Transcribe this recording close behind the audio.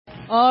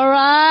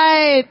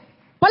Alright.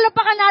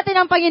 Palapakan natin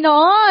ang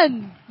Panginoon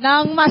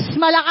ng mas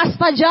malakas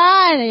pa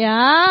dyan.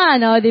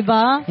 Ayan, o,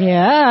 diba?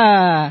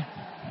 Yeah.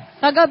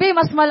 Kagabi,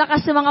 mas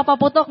malakas yung mga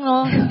paputok,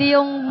 no? Hindi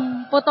yung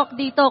putok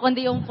dito,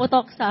 kundi yung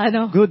putok sa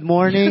ano. Good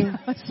morning.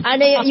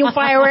 Ano yung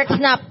fireworks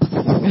na?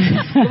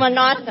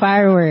 Gumanot?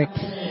 Fireworks.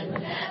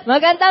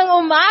 Magandang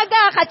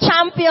umaga,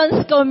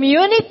 ka-Champions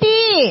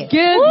Community!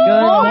 Good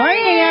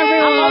morning,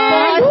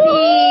 everyone! Ako po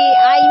si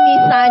Amy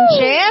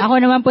Sanchez. Ako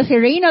naman po si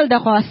Reynald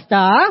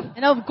Acosta.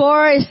 And of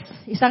course,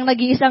 isang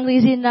nag-iisang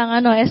reason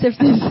ng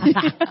SFCC.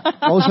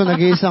 Also,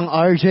 nag-iisang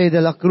RJ de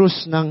la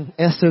Cruz ng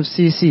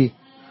SFCC.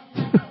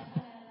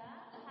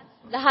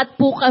 Lahat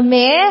po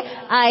kami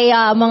ay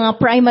mga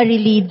primary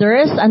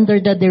leaders under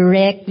the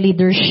direct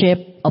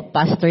leadership of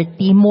Pastor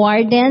Tim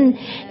Warden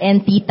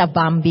and Tita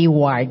Bambi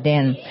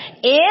Warden.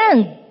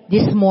 And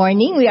this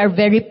morning, we are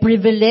very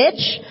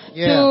privileged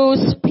to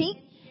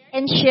speak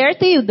and share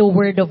to you the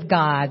Word of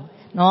God.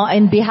 No,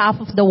 on behalf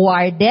of the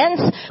Wardens,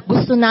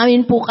 gusto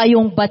namin po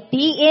kayong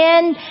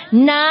batiin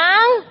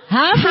ng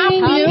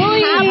Happy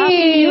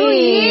New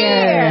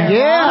Year!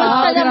 Yeah!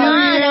 Gusto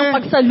naman ang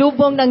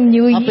pagsalubong ng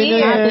New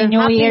Year. Happy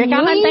New Year.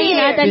 Kakantayin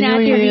natin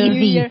natin,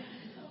 Rizzy.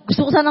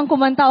 Gusto ko sanang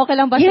kumanta. Okay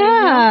lang ba sa inyo?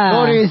 Yeah.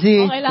 Go,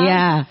 Rizzy. Okay lang?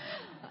 Yeah.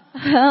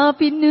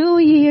 Happy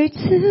New Year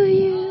to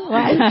you.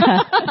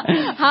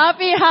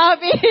 Happy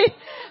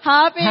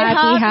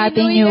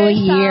New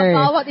Year sa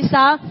bawat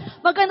isa.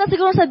 Maganda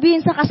siguro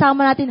sabihin sa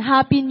kasama natin,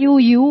 Happy New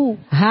You.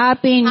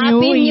 Happy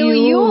New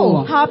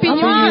You. Happy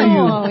New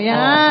You.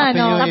 Yan. Happy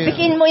New Year.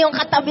 Tapikin mo yung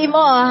katabi mo.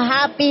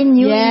 Happy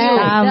New Yes, Year.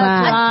 tama.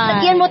 At Right.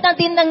 lagyan mo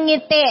natin ng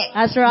ngiti.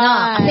 That's right.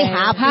 No, kasi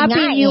Happy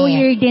nga New eh.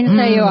 Year din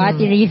sa'yo,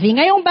 Ate Rizzy.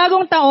 Ngayong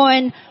bagong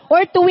taon,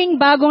 or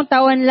tuwing bagong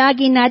taon,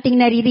 lagi nating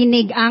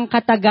naririnig ang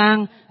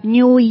katagang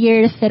New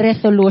Year's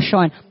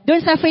Resolution.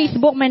 Doon sa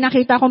Facebook, may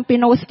nakita kong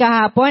pinost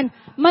kahapon.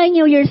 May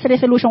New Year's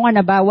Resolution ka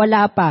na ba?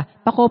 Wala pa.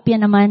 Pakopya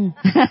naman.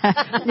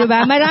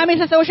 Diba? Marami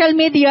sa social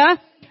media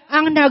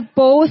ang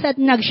nag-post at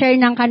nag-share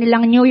ng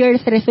kanilang New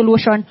Year's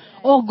Resolution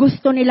o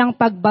gusto nilang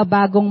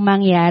pagbabagong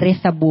mangyari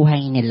sa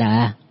buhay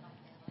nila.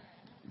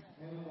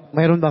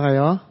 Mayroon ba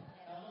kayo?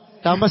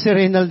 Tama si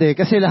Reynald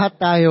kasi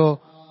lahat tayo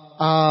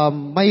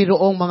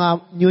mayroong mga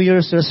New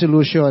Year's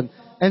resolution.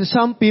 And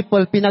some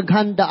people,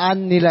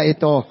 pinaghandaan nila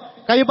ito.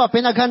 Kayo ba,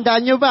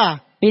 pinaghandaan nyo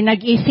ba?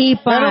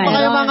 Pinag-isipan. Meron ba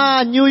kayo mga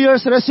New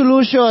Year's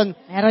resolution?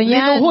 Meron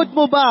yan. Linuhod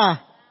mo ba?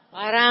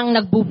 Parang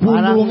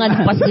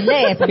nagbubulungan pa sila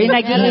eh.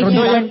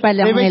 Pinag-iisipan pa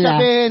lang Ibig nila.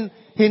 sabihin,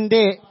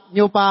 hindi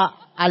nyo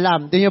pa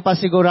alam, hindi nyo pa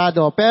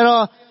sigurado.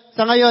 Pero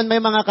sa ngayon,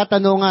 may mga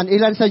katanungan.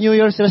 Ilan sa New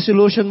Year's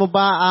resolution mo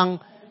ba ang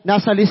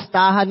nasa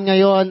listahan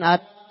ngayon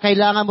at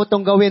kailangan mo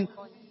itong gawin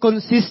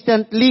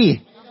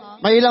consistently?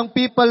 May ilang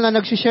people na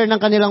nag-share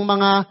ng kanilang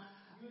mga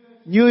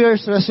New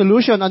Year's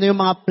resolution, ano yung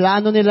mga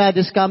plano nila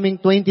this coming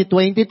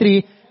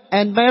 2023,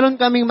 and mayroon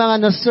kaming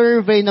mga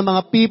na-survey ng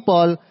mga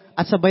people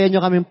at sabayan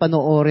nyo kaming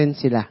panoorin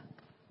sila.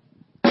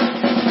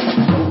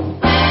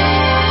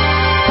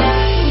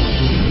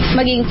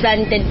 Maging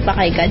planted pa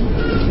kay God.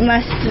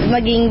 Mas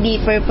maging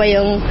deeper pa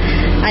yung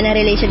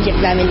relationship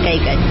namin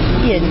kay God.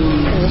 Yun.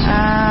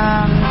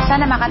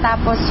 Sana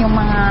makatapos yung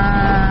mga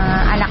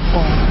anak ko.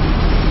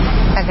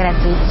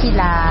 Pag-graduate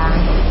sila.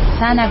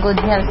 Sana good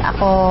health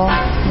ako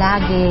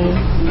lagi.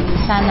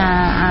 Sana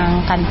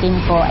ang kantin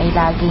ko ay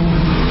laging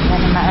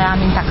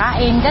maraming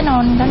kakain.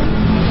 Ganon.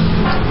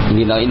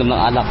 Hindi na inom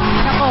ng alak.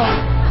 Ako,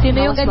 sino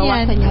yung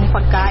ganyan? Bawasan yung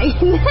pagkain.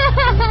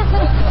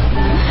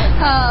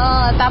 Oo.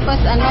 Tapos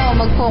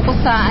mag-focus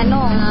sa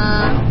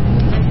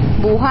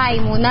buhay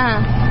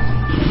muna.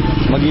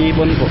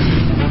 Mag-iipon po.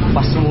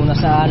 Paso muna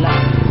sa alak.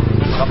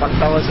 Kapag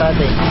tawa sa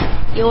atin.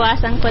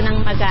 Iwasan ko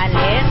ng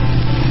magalit.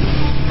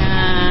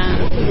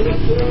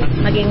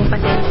 Maging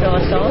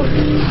pasensyoso.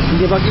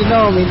 Hindi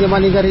mag-inom, hindi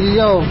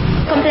manigarilyo.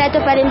 Kompleto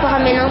pa rin po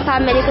kami ng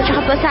family ko.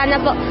 Tsaka po sana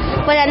po,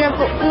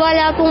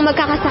 wala pong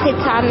magkakasakit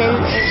sa amin.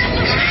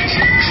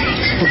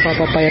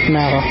 Magpapapayat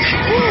na ako.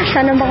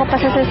 Sana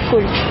makapasa sa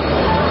school.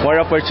 More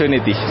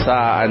opportunity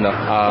sa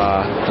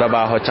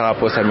trabaho tsaka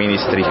po sa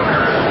ministry.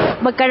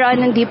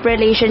 Magkaroon ng deep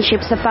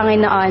relationship sa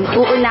Panginoon.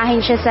 Uunahin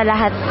siya sa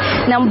lahat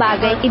ng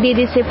bagay.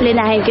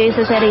 Ididisiplinahin ko yung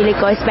sa sarili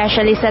ko,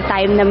 especially sa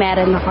time na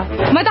meron ako.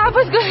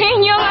 Matapos ko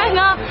rin yung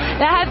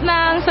lahat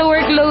ng sa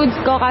workloads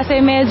ko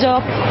kasi medyo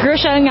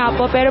crucial nga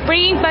po. Pero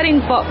praying pa rin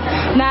po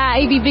na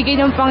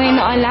ibibigay ng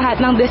Panginoon lahat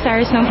ng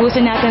desires ng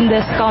puso natin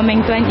this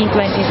coming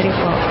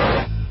 2023 po.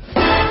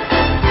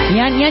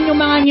 Yan yung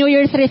mga New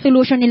Year's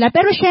resolution nila.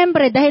 Pero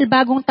syempre, dahil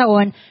bagong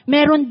taon,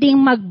 meron ding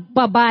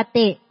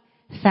magbabate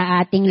sa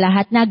ating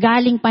lahat na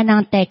galing pa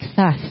ng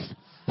Texas.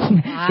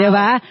 Wow.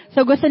 Diba?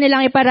 So gusto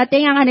nilang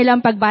iparating ang kanilang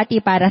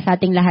pagbati para sa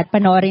ating lahat.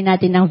 Panoorin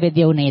natin ang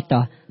video na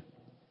ito.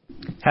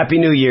 Happy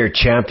New Year,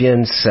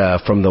 champions.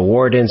 From the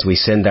Wardens, we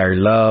send our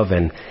love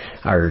and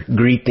our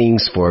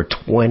greetings for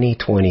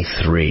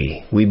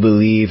 2023. We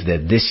believe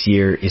that this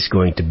year is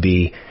going to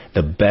be the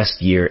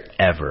best year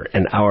ever,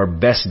 and our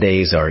best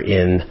days are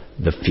in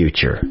the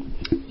future.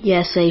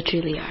 Yes, they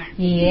truly are.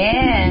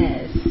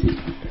 Yes.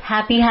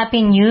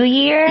 Happy New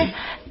Year.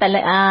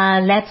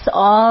 Let's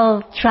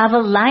all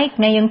travel light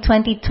ngayong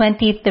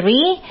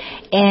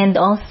 2023 and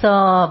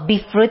also be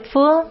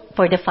fruitful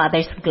for the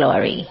Father's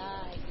glory.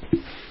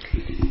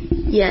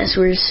 Yes,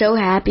 we're so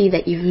happy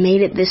that you've made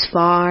it this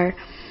far.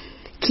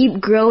 Keep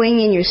growing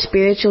in your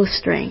spiritual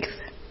strength.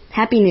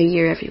 Happy New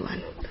Year,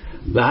 everyone.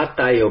 Lahat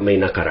tayo may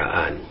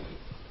nakaraan.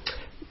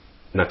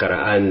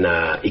 Nakaraan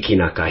na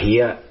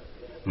ikinakahiya,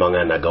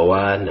 mga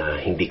nagawa na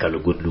hindi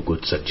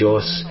kalugod-lugod sa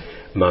Diyos,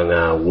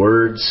 mga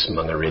words,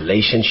 mga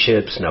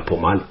relationships na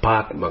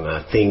pumalpak,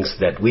 mga things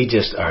that we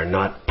just are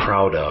not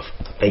proud of,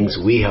 things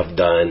we have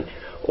done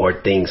or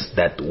things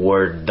that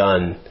were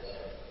done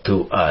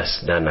to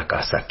us na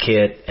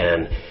nakasakit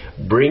and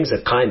brings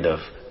a kind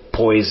of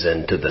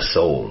poison to the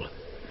soul.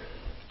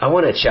 I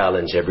want to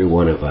challenge every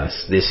one of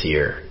us this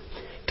year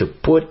to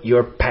put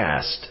your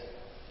past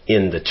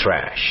in the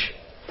trash.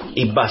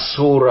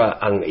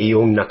 Ibasura ang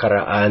iyong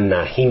nakaraan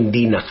na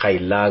hindi na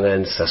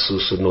kailangan sa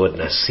susunod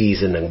na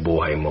season ng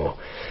buhay mo.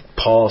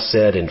 Paul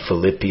said in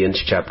Philippians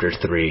chapter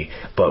 3,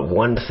 "But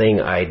one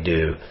thing I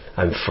do,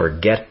 I'm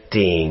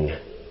forgetting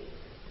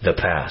the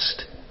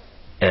past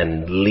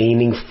and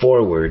leaning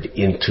forward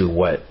into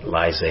what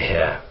lies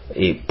ahead."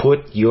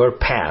 Put your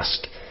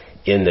past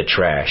in the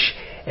trash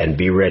and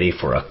be ready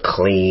for a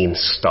clean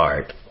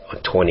start on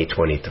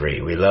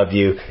 2023. We love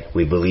you.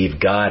 We believe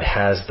God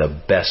has the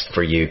best for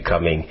you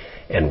coming,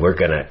 and we're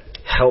going to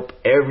help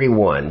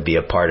everyone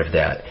be a part of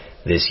that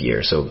this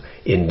year. So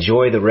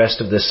enjoy the rest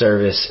of the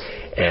service,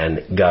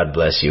 and God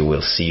bless you.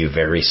 We'll see you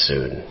very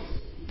soon.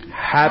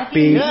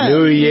 Happy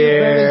New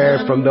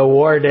Year from the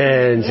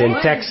Wardens in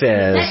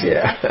Texas.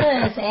 Yeah.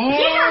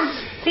 And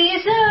see you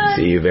soon.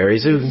 See you very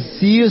soon.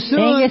 See you soon.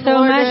 Thank you so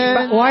much,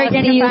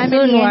 Warden and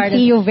family, and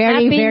see you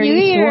very, Happy very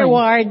New Year, soon.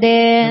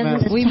 Warden.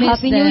 We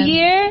Happy New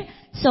Year.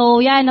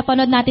 So, yan,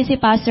 napanood natin si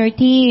Pastor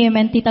Tim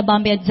and Tita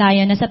Bambi at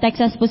Zion. Nasa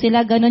Texas po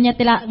sila, ganun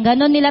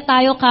nila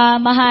tayo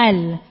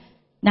kamahal.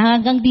 Na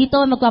hanggang dito,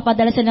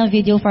 magpapadala sila ng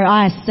video for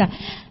us.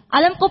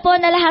 Alam ko po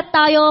na lahat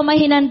tayo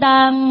may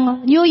hinandang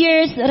New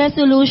Year's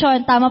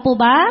resolution. Tama po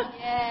ba?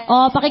 Yes.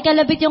 O,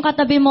 pakikalabit yung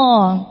katabi mo.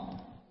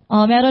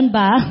 O, meron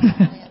ba?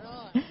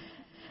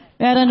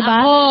 Meron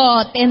ba? Ako,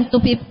 10 to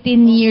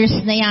 15 years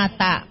na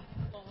yata.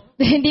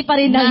 Hindi pa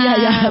rin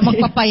nagyayari.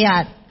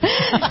 Magpapayat.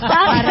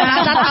 Para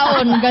sa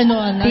taon,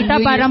 gano'n.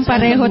 Tita, parang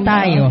pareho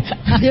tayo.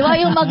 Di ba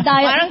yung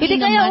mag-diet? Hindi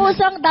kaya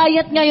usang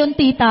diet ngayon,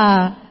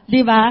 tita.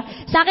 Di ba?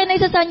 Sa akin na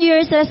isa sa New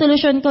Year's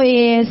resolution ko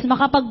is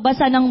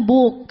makapagbasa ng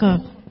book.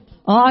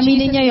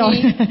 Aminin niya yun.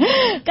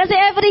 Kasi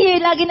every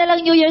year, lagi na lang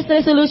New Year's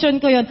resolution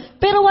ko yun.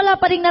 Pero wala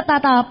pa rin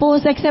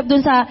natatapos except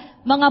dun sa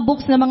mga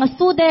books na mga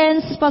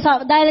students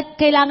dahil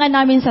kailangan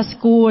namin sa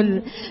school.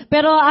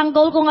 Pero ang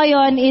goal ko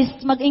ngayon is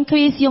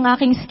mag-increase yung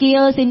aking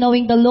skills in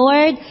knowing the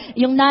Lord,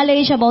 yung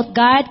knowledge about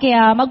God,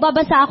 kaya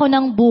magbabasa ako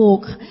ng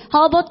book.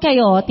 How about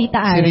kayo,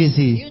 Tita Ann? Si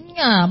Rizzy. Yun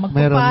nga,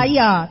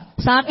 magpapayat.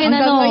 Sa akin,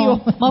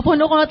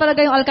 mapuno ko na talaga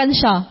yung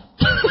alkansya.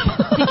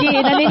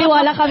 Sige,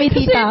 naniniwala kami,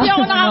 Tita. Hindi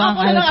ako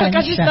nakakapuno ng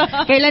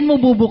alkansya. Kailan mo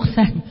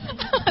bubuksan?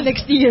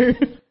 Next year.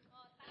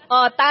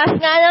 Taas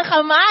nga ng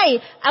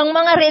kamay. Ang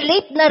mga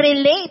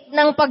relate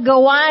ng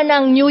paggawa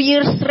ng New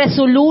Year's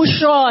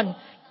resolution.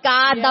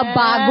 Kada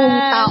bagong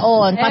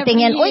taon.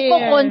 Patingin,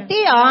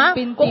 kukunti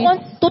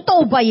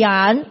totoo ba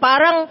yan?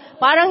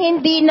 Parang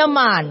hindi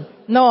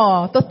naman.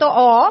 No,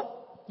 totoo?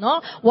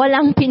 No?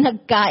 Walang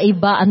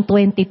pinagkaiba ang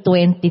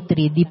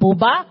 2023. Di po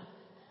ba?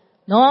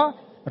 No?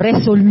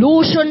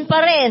 Resolution pa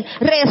rin,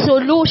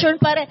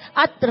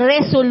 at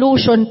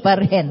resolution pa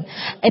rin.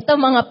 Ito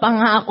mga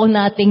pangako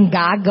nating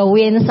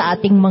gagawin sa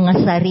ating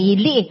mga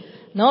sarili,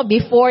 no?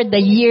 Before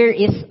the year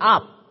is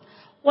up.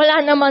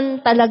 Wala naman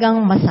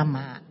talagang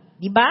masama,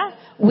 di ba?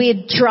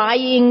 With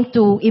trying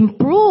to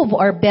improve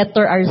or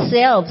better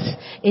ourselves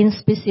in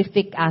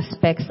specific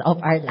aspects of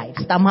our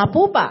lives. Tama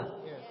po ba?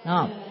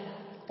 No.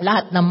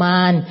 Lahat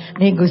naman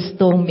may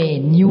gustong may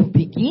new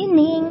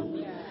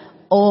beginning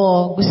o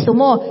gusto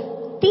mo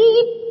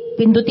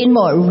pindutin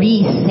mo,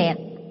 reset.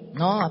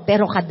 No?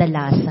 Pero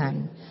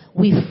kadalasan,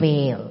 we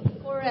fail.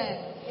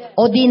 Correct.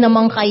 O di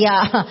naman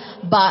kaya,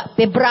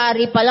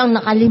 February pa lang,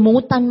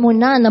 nakalimutan mo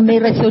na may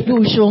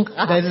resolution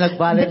ka. Dahil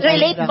nag-Valentine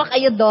Relate ba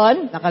kayo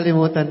doon?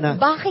 Nakalimutan na.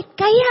 Bakit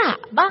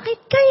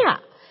kaya?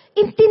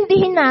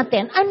 Intindihin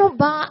natin, ano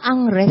ba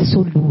ang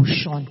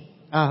resolution?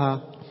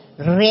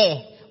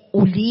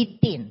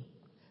 Ulitin.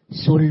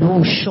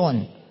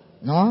 Solution.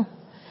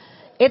 No?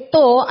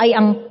 Ito ay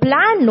ang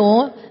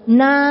plano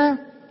na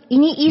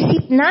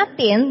iniisip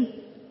natin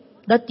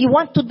that you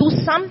want to do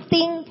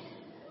something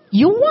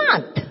you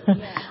want.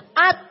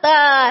 At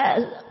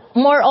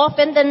more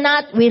often than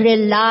not, we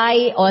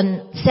rely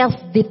on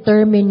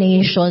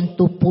self-determination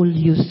to pull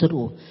you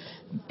through.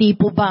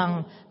 Tipo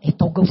bang,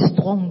 ito gusto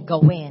kong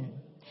gawin.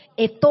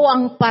 Ito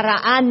ang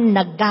paraan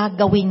na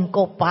gagawin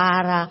ko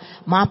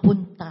para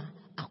mapunta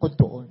ako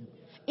doon.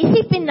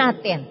 Isipin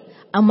natin,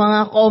 ang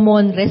mga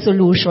common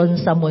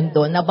resolutions sa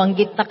mundo.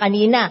 Nabanggit na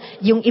kanina,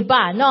 yung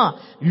iba, no?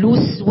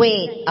 Lose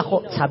weight.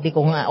 Ako, sabi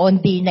ko nga,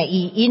 hindi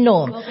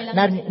naiinom.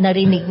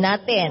 Narinig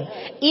natin.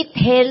 Eat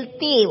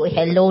healthy.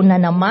 Hello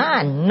na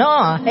naman,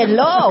 no?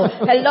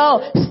 Hello.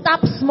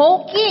 Stop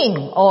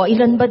smoking.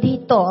 Ilan ba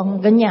dito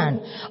ang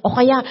ganyan? O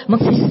kaya,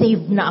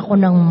 magsisave na ako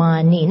ng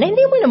money. Na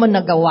hindi mo naman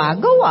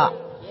nagawa-gawa.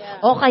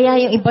 O kaya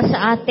yung iba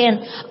sa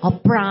atin,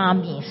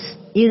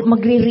 promise.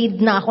 Magre-read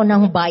na ako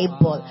ng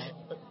Bible.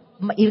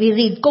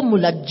 I-read ko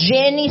mula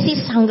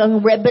Genesis hanggang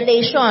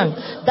Revelation.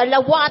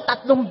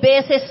 2-3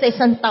 beses sa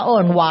isang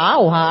taon.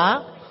 Wow,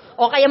 ha?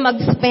 O kaya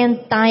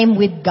mag-spend time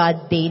with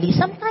God daily.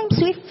 Sometimes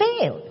we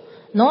fail.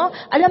 No?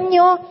 Alam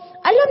nyo,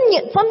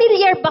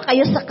 familiar ba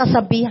kayo sa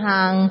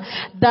kasabihang,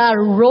 the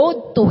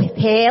road to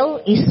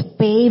hell is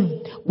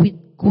paved with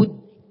good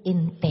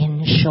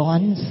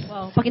intentions?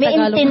 Wow, may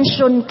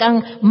intention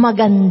kang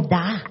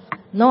maganda.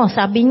 No,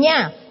 sabi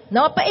niya,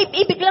 no,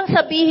 ibig lang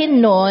sabihin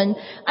nun,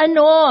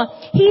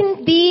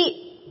 hindi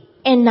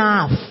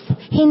enough,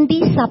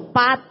 hindi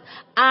sapat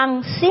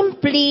ang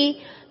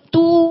simply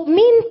to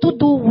mean to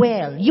do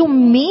well. You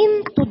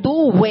mean to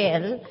do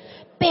well,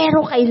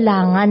 pero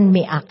kailangan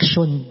may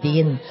action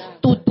din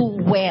to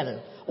do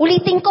well.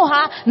 Ulitin ko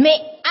ha, may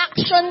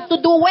action to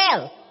do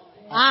well.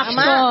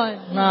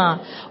 Action.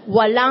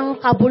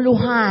 Walang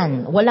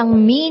kabuluhan, walang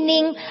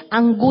meaning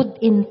ang good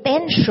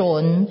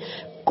intention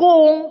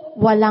kung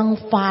walang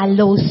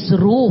follow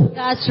through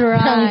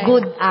ng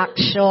good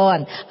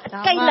action. At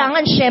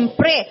kailangan,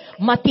 syempre,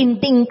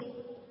 matinding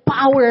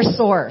power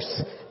source.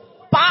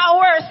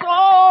 Power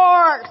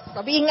source!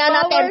 Sabihin nga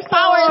natin,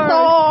 power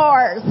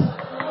source!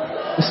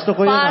 Gusto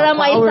ko yun. Para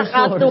may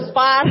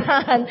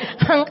sakatuparan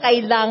ang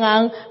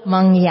kailangang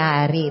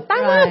mangyari.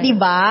 Tama, di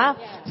ba?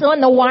 So,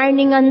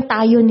 na-warningan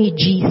tayo ni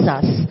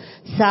Jesus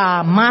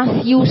sa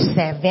Matthew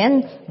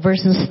 7,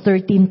 verses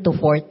 13 to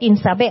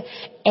 14. Sabi,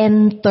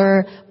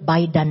 enter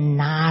by the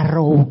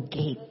narrow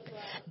gate.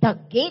 The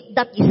gate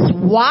that is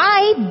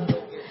wide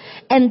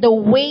and the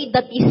way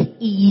that is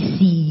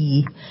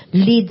easy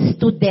leads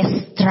to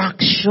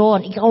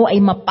destruction. Ikaw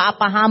ay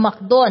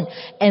mapapahamak doon.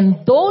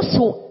 And those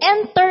who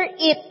enter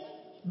it,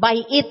 by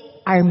it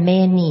are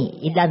many.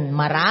 Ilan?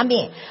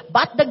 Marami.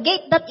 But the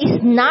gate that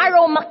is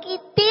narrow,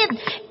 makitid,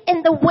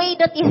 and the way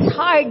that is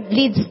hard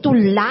leads to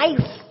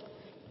life.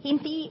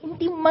 Hindi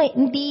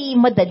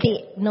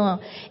madali,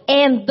 no?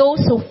 And those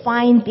who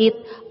find it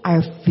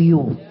are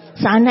few.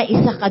 Sana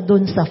isa ka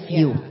dun sa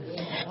few.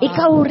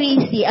 Ikaw,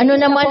 Rizzy, ano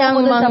naman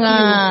ang mga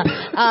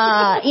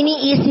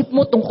iniisip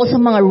mo tungkol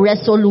sa mga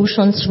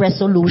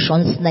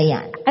resolutions na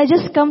yan? I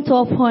just come to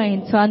a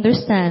point to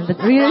understand that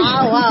really...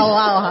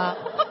 Wow.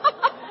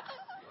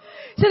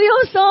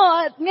 Seryoso,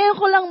 ngayon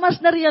ko lang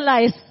mas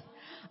na-realize,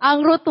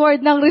 ang root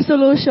word ng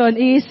resolution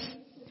is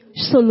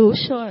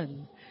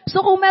solution. So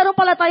kung meron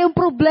pala tayong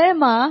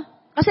problema,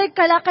 kasi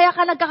kaya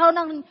ka nagkakaroon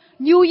ng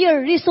New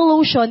Year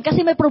resolution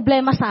kasi may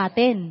problema sa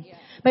atin.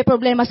 May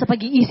problema sa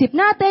pag-iisip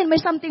natin,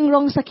 may something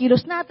wrong sa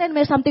kilos natin,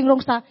 may something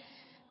wrong sa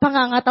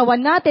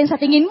pangangatawan natin. Sa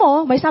tingin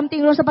mo, may something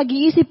wrong sa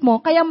pag-iisip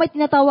mo, kaya may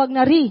tinatawag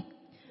na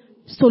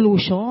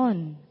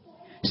solution.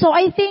 So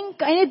I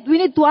think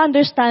we need to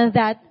understand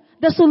that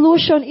the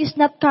solution is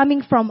not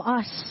coming from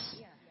us.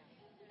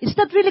 It's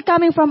not really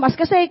coming from us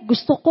kasi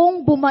gusto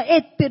kong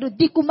bumait pero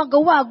di ko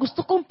magawa.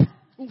 Gusto kong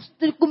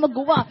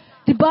magawa.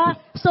 Diba?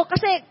 So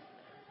kasi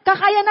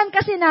kakayanan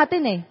kasi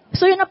natin eh.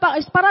 So yun na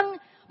parang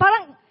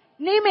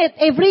name it,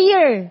 every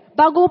year,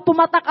 bago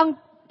pumatak ang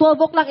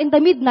 12 o'clock in the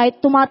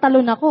midnight,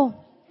 tumatalon ako.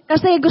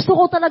 Kasi gusto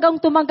ko talagang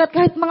tumagat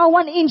kahit mga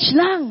 1 inch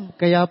lang.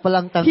 Kaya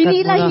palang tangkat mo na.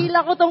 Hinila-hila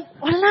ko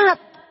wala.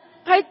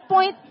 Kahit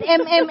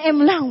 0.mm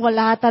lang,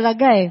 wala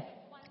talaga eh.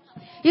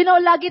 You know,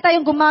 lagi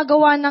tayong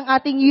gumagawa ng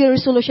ating New Year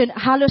resolution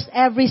halos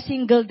every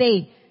single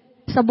day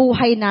sa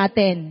buhay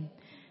natin.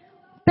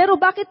 Pero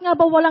bakit nga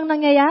ba walang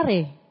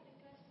nangyayari?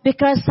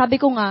 Because sabi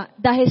ko nga,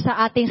 dahil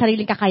sa ating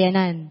sariling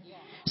kakayanan.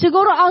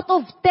 Siguro out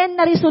of 10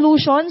 na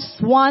resolutions,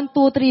 1, 2,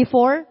 3,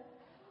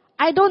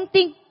 4, I don't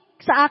think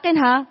sa akin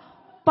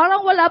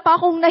parang wala pa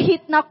akong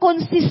na-hit na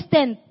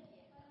consistent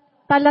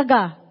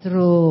talaga.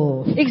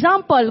 True.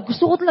 Example,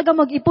 gusto ko talaga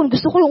mag-ipon,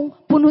 gusto ko yung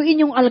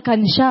punuin yung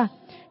alkansya.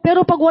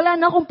 Pero pag wala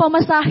na akong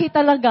pamasahe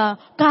talaga,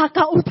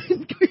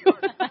 kakautin ko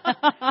yun.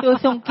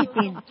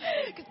 Susungkitin.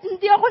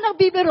 Hindi ako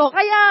nagbibiro.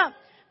 Kaya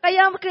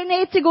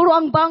create siguro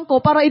ang bangko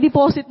para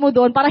i-deposit mo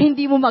doon para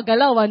hindi mo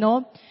magalaw,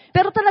 ano?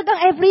 Pero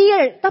talagang every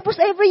year. Tapos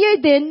every year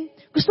din,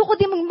 gusto ko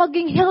din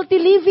maging healthy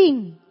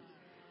living.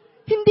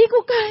 Hindi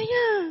ko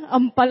kaya.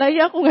 Ang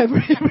palaya kung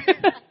every year.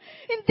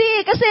 Hindi,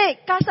 kasi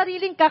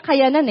kasariling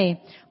kakayanan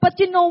eh. But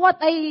you know what?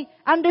 I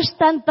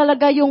understand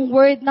talaga yung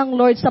word ng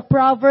Lord sa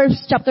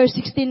Proverbs chapter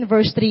 16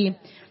 verse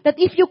 3. That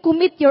if you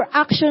commit your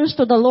actions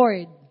to the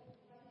Lord,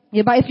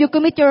 diba? If you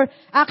commit your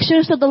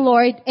actions to the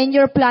Lord and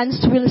your plans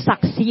will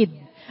succeed.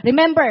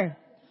 Remember,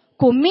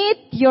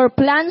 commit your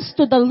plans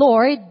to the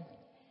Lord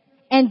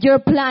and your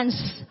plans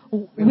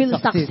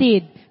will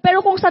succeed.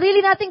 Pero kung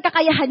sarili nating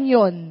kakayahan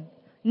yon,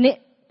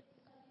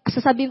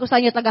 sasabihin ko sa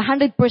inyo, taga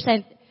 100%,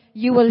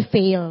 you will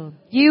fail.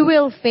 You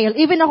will fail.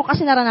 Even ako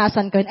kasi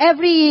naranasan ko yun.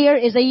 Every year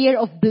is a year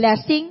of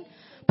blessing,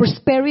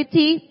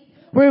 prosperity,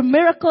 where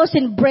miracles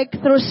and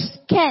breakthroughs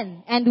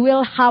can and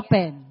will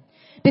happen.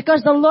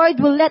 Because the Lord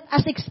will let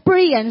us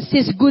experience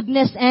His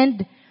goodness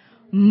and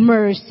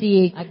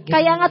mercy. Again.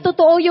 Kaya nga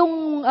totoo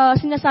yung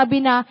sinasabi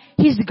na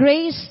His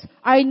grace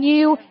are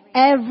new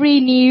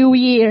every new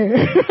year.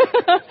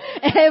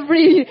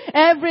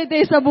 every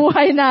day sa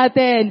buhay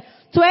natin.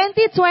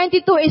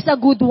 2022 is a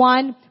good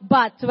one,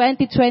 but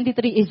 2023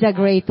 is a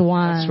great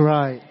one. That's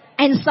right.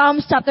 And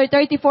Psalms chapter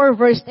 34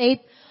 verse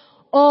 8,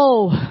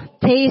 oh,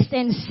 taste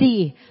and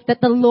see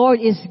that the Lord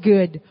is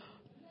good.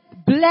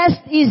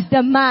 Blessed is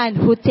the man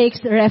who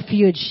takes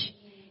refuge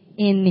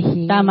in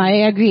Him. Tama,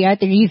 I agree,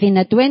 Ate Rizzy,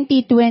 na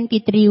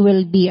 2023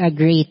 will be a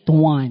great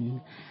one.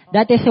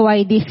 That is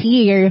why this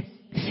year,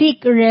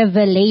 seek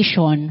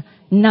revelation,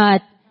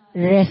 not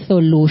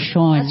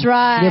resolution. That's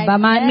right. Diba?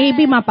 Yes.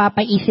 Maybe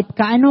mapapaisip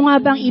ka, ano nga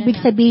bang ibig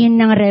sabihin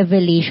ng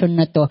revelation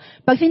na to?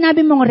 Pag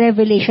sinabi mong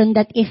revelation,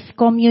 that is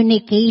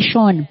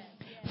communication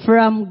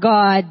from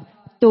God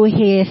to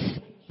His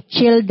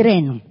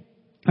children.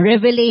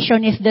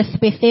 Revelation is the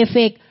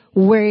specific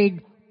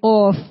word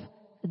of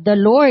the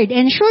Lord.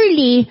 And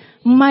surely,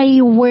 may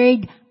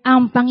word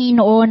ang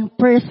Panginoon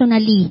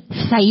personally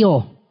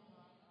sa'yo.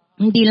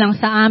 Hindi lang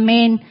sa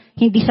amin,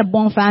 hindi sa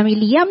buong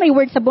family. Yeah, may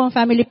word sa buong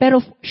family,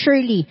 pero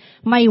surely,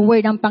 may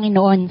word ang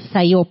Panginoon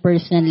sa'yo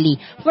personally.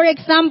 For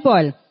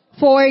example,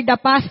 for the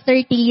past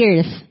 30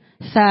 years,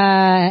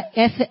 sa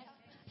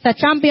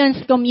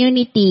Champions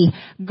community,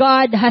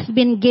 God has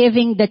been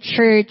giving the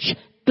church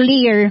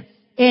clear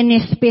and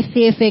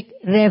specific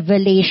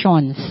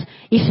revelations.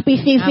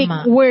 Specific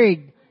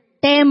word,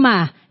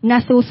 tema na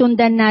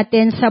susundan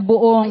natin sa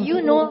buong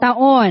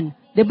taon.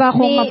 Diba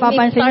kung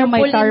mapapansin nyo,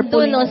 may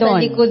tarpaulin doon.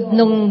 Sa likod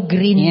nung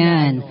green.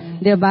 Yan.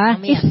 Diba?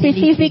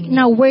 Specific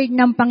na word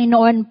ng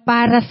Panginoon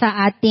para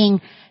sa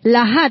ating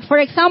lahat. For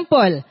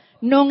example,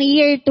 noong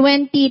year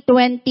 2022,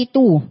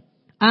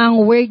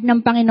 ang word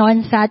ng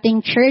Panginoon sa ating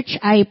church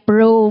ay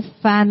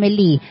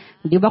pro-family.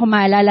 Di ba kung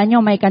maalala nyo,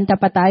 may kanta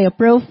pa tayo,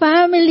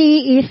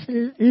 pro-family is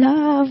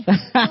love.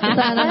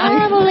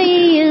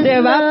 Family is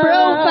diba? love.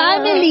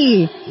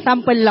 Pro-family.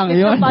 Sample lang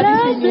yun.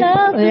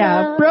 Love.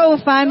 Yeah,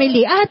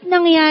 pro-family. At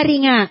nangyari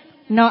nga,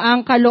 no,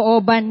 ang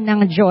kalooban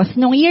ng Diyos.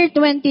 Noong year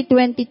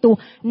 2022,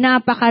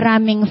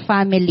 napakaraming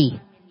family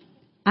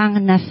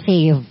ang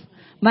na-save.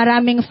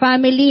 Maraming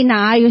family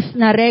na ayos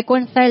na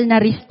reconcile,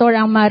 na restore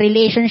ang mga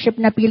relationship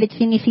na pilit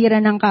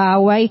sinisira ng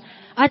kaaway.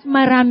 At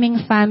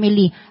maraming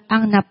family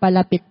ang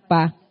napalapit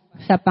pa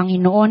sa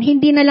Panginoon.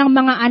 Hindi na lang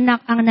mga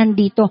anak ang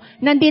nandito.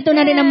 Nandito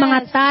na rin ang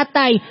mga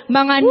tatay,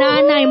 mga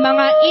nanay,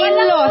 mga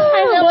in-laws,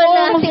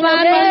 buong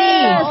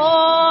family.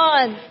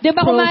 Di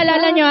ba kung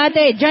maalala nyo,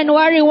 ate,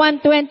 January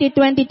 1,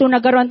 2022,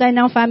 nagkaroon tayo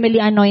ng family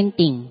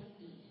anointing.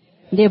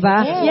 Di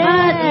ba?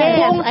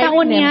 Yes, buong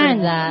taon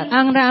yan. That.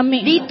 Ang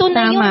rami. Dito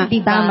na yun, di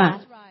ba? Tama.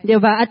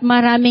 Diba? At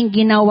maraming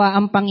ginawa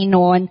ang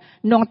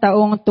Panginoon noong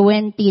taong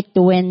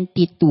 2022.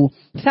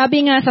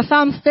 Sabi nga sa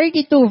Psalms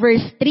 32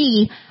 verse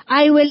 3,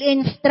 I will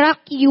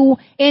instruct you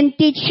and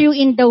teach you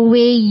in the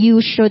way you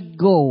should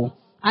go.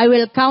 I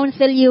will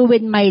counsel you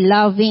with my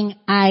loving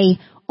eye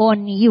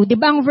on you.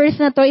 Diba ang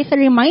verse na to is a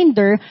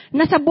reminder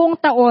na sa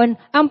buong taon,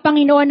 ang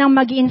Panginoon ang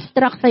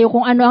mag-instruct sa'yo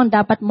kung ano ang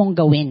dapat mong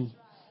gawin.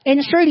 And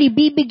surely,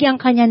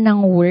 bibigyan ka niya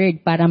ng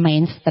word para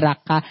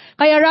ma-instruct ka.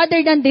 Kaya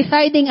rather than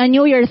deciding a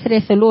New Year's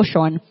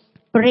resolution,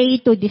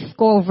 pray to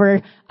discover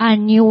a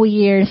New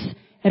Year's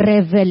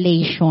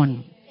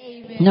revelation.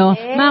 Amen. No?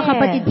 Mga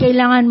kapatid,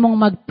 kailangan mong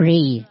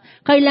mag-pray.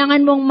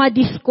 Kailangan mong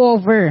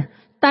ma-discover.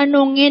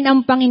 Tanungin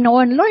ang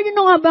Panginoon, Lord,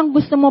 ano nga bang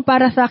gusto mo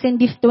para sa akin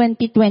this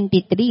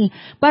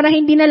 2023? Para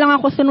hindi na lang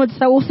ako sunod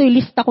sa uso,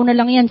 lista ko na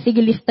lang yan.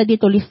 Sige, lista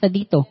dito, lista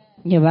dito.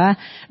 Diba?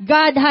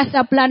 God has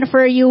a plan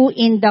for you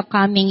in the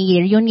coming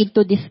year. You need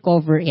to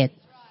discover it.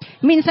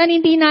 Minsan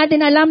hindi natin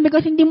alam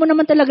because hindi mo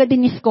naman talaga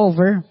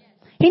din-discover.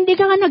 Hindi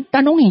ka nga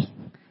nagtanong eh.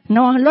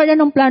 No, Lord,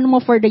 anong plano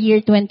mo for the year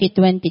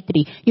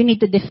 2023? You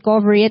need to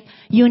discover it.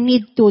 You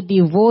need to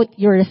devote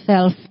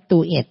yourself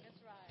to it.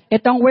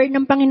 Itong word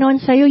ng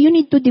Panginoon sa'yo, you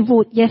need to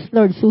devote. Yes,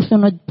 Lord,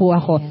 susunod po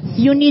ako.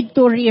 You need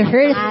to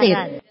rehearse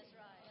it.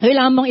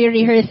 Kailangan mong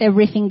i-rehearse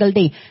every single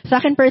day. Sa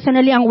akin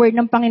personally, ang word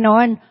ng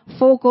Panginoon,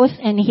 focus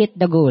and hit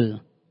the goal.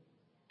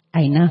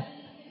 Ay na.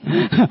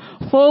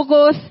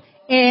 Focus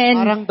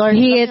and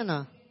hit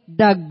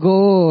the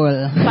goal.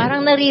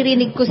 Parang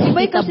naririnig ko si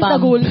Tita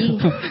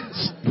Bambi.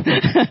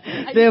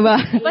 Diba?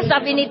 Diba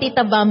sabi ni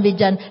Tita Bambi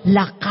dyan,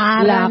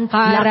 lakaran.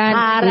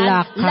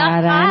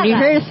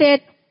 Rehearse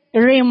it.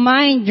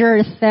 Remind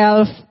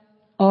yourself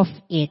of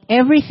it.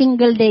 Every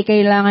single day,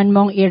 kailangan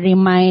mong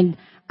i-remind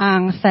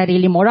ang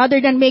sarili mo.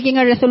 Rather than making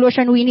a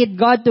resolution, we need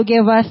God to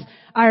give us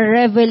a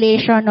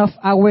revelation of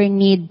our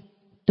need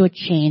to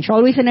change.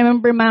 Always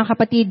remember, mga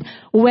kapatid,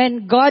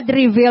 when God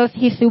reveals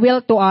His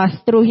will to us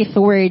through His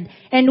Word,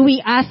 and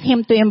we ask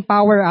Him to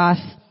empower us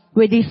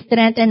with His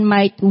strength and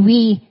might,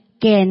 we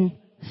can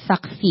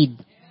succeed.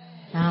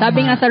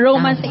 Sabi nga sa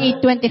Romans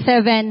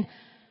 8:27,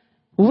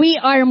 We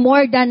are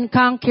more than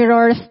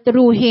conquerors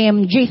through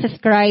Him, Jesus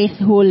Christ,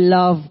 who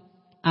loved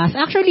us.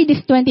 Actually,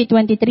 this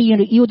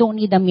 2023, you don't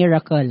need a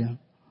miracle.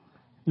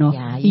 No?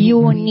 Yeah,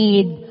 you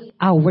need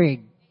a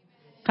word.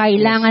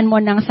 Kailangan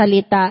mo ng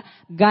salita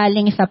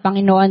galing sa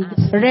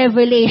Panginoon.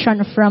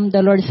 Revelation from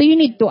the Lord. So you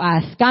need to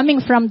ask.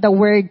 Coming from the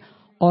Word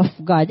of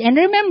God. And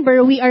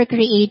remember, we are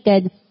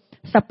created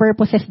sa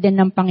purposes din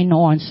ng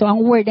Panginoon. So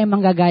ang Word ay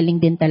manggagaling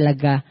din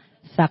talaga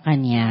sa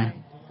Kanya.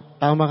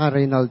 Tama ka,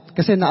 Reynald.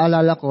 Kasi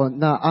naalala ko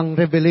na ang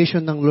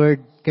revelation ng Lord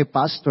kay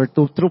Pastor,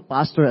 through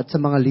Pastor at sa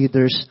mga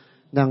leaders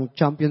ng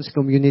Champions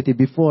Community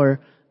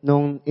before,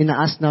 nung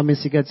ina-ask namin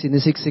si God,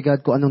 sinisik si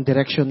God kung anong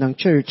direction ng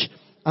church,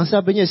 ang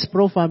sabi niya is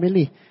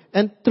pro-family.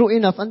 And true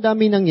enough, ang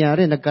dami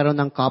nangyari. Nagkaroon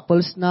ng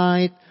couples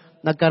night,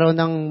 nagkaroon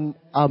ng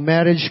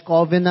marriage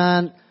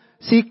covenant.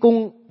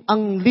 Kung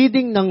ang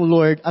leading ng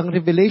Lord, ang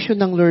revelation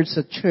ng Lord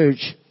sa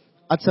church,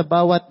 at sa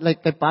bawat,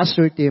 like kay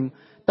Pastor Tim,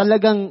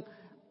 talagang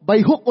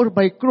by hook or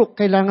by crook,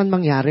 kailangan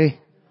mangyari.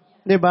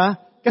 Diba?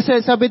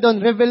 Kasi sabi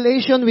doon,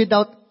 revelation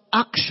without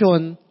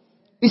action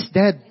is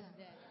dead.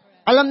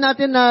 Alam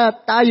natin na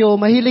tayo,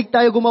 mahilig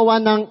tayo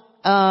gumawa ng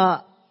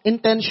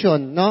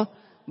intention, no?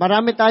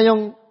 Marami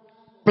tayong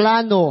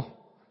plano.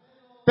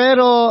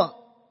 Pero,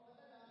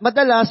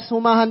 madalas,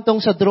 humahantong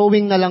sa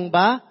drawing na lang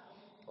ba?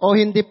 O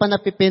hindi pa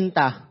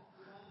napipinta?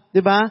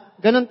 Diba?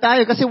 Ganon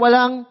tayo kasi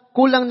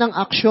kulang ng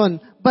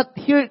action. But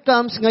here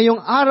comes,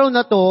 ngayong araw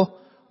na to,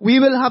 we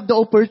will have the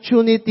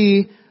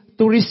opportunity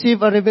to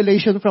receive a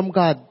revelation from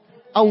God.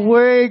 A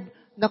word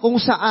na kung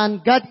saan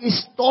God is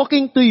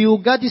talking to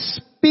you, God is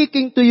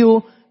speaking to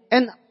you,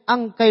 and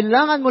ang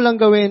kailangan mo lang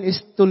gawin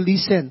is to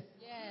listen.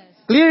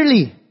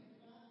 Clearly.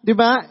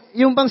 Diba?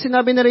 Yung bang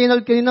sinabi na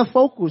Reynald kanina,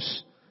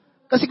 focus.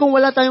 Kasi kung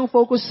wala tayong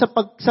focus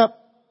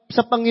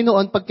sa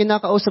Panginoon, pag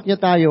kinakausap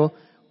niya tayo,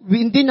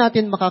 hindi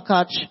natin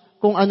makakatch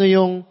kung ano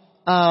yung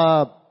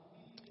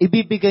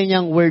ibibigay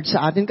niyang word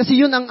sa atin. Kasi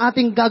yun ang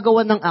ating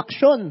gagawa ng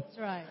action. That's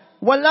right.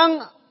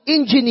 Walang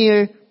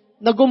engineer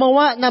na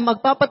gumawa na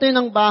magpapatayo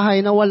ng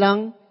bahay na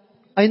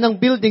ng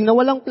building na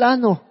walang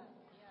plano.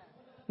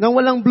 Na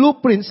walang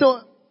blueprint.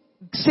 So,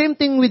 same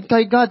thing with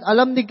kay God.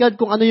 Alam ni God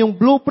kung ano yung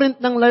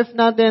blueprint ng life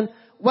natin.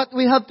 What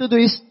we have to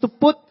do is to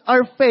put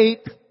our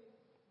faith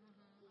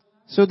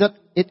so that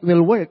it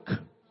will work.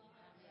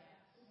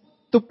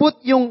 To put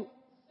yung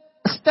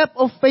step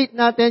of faith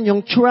natin,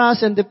 yung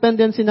trust and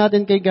dependency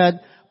natin kay God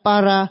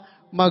para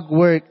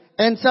mag-work.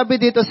 And sabi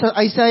dito sa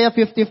Isaiah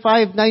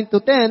 55,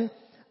 9-10,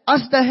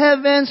 as the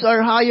heavens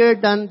are higher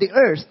than the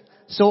earth,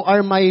 so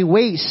are my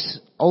ways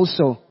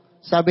also.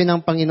 Sabi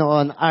ng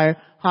Panginoon, are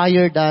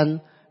higher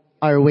than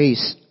our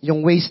ways.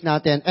 Yung ways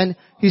natin. And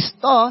His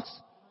thoughts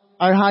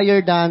are higher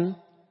than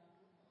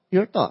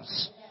your thoughts.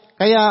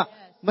 Kaya,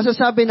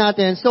 masasabi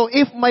natin, so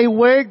if my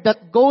word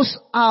that goes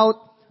out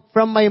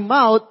from my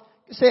mouth,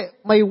 kasi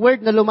may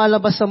word na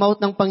lumalabas sa mouth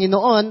ng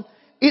Panginoon,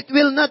 it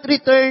will not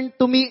return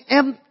to me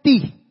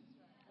empty,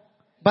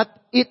 but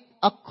it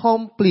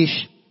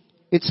accomplish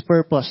its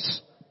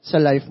purpose sa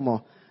life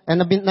mo. And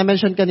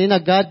na-mention kanina,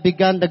 God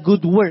began the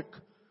good work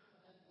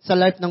sa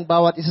life ng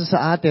bawat isa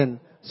sa atin.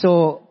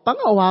 So,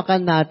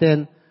 pangawakan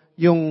natin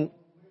yung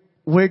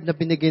word na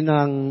binigay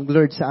ng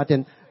Lord sa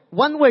atin.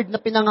 One word na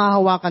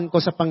pinangahawakan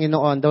ko sa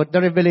Panginoon, the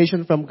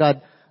revelation from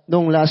God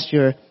nung last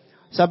year,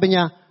 sabi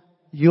niya,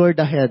 you're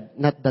the head,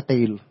 not the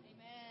tail.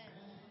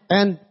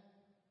 And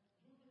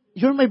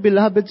you're my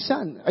beloved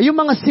son. Yung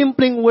mga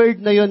simpleng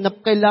word na yun na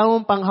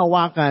kailangan pang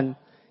hawakan.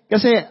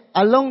 Kasi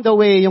along the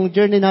way, yung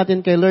journey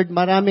natin kay Lord,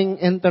 maraming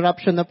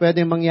interruption na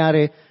pwedeng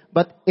mangyari.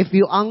 But if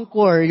you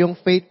anchor yung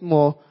faith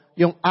mo,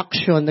 yung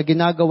action na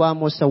ginagawa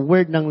mo sa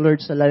word ng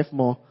Lord sa life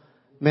mo,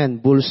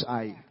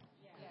 bullseye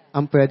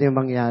ang pwedeng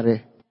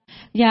mangyari.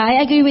 Yeah,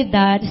 I agree with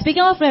that.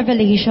 Speaking of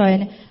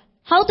revelation,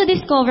 how to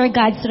discover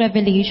God's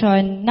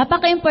revelation?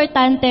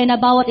 Napaka-importante na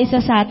bawat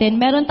isa sa atin,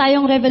 meron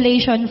tayong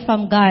revelation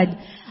from God.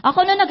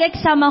 Ako nung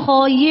nag-exam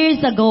ako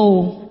years ago,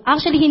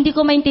 actually hindi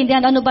ko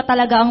maintindihan ano ba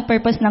talaga ang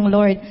purpose ng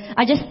Lord.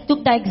 I just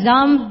took the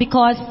exam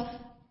because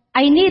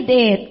I need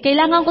it.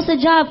 Kailangan ko sa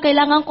job,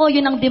 kailangan ko,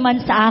 yun ang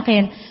demand sa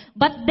akin.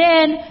 But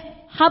then,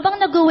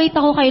 habang nag-wait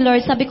ako kay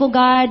Lord, sabi ko,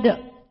 God,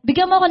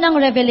 bigyan mo ako ng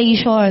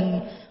revelation.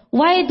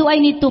 Why do I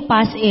need to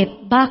pass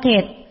it?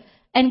 Bakit?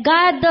 And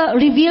God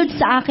revealed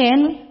sa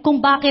akin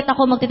kung bakit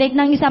ako magtitake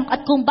ng exam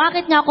at kung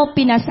bakit niya ako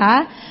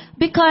pinasa.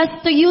 Because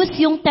to use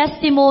yung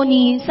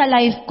testimony sa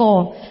life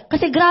ko.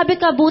 Kasi grabe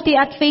kabuti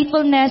at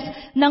faithfulness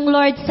ng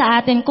Lord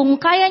sa atin. Kung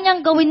kaya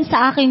niyang gawin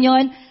sa akin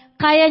yon,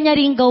 kaya niya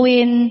rin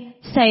gawin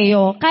sa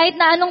iyo. Kahit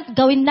na anong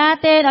gawin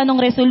natin,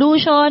 anong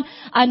resolution,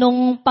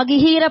 anong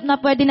paghihirap na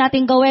pwede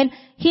natin gawin,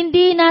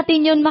 hindi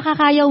natin yun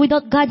makakaya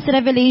without God's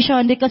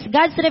revelation. Because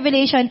God's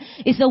revelation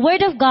is the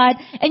Word of God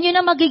and yun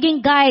ang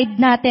magiging guide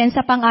natin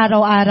sa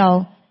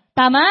pang-araw-araw.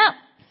 Tama?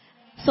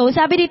 So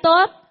sabi dito,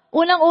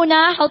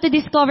 unang-una, how to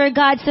discover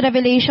God's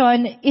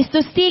revelation is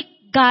to seek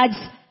God's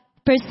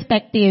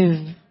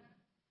perspective.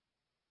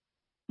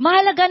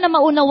 Mahalaga na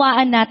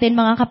maunawaan natin,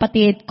 mga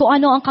kapatid, kung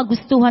ano ang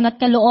kagustuhan at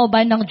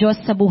kalooban ng Diyos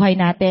sa buhay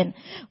natin.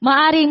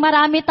 Maaring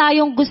marami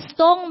tayong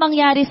gustong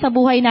mangyari sa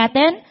buhay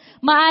natin.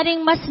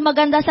 Maaring mas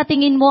maganda sa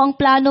tingin mo ang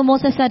plano mo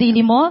sa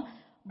sarili mo.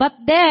 But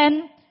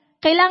then,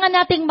 kailangan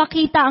nating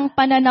makita ang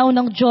pananaw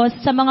ng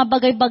Diyos sa mga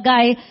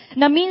bagay-bagay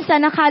na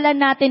minsan nakala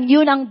natin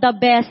yun ang the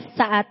best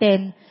sa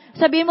atin.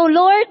 Sabi mo,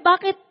 Lord,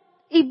 bakit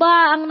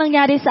iba ang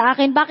nangyari sa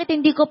akin? Bakit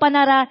hindi ko pa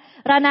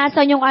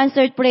naranasan yung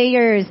answered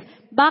prayers?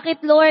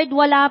 Bakit, Lord,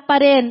 wala pa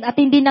rin at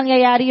hindi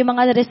nangyayari yung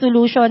mga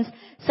resolutions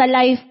sa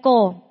life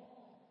ko?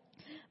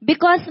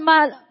 Because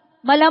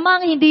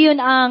malamang hindi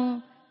yun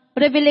ang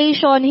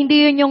revelation,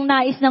 hindi yun yung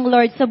nais ng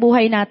Lord sa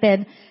buhay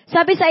natin.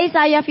 Sabi sa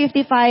Isaiah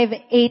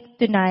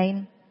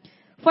 55:8-9,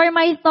 "For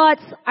my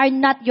thoughts are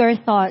not your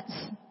thoughts,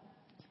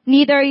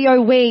 neither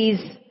your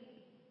ways,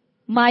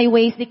 my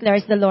ways,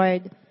 declares the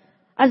Lord.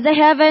 As the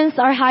heavens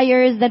are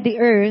higher than the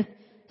earth,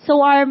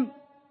 so are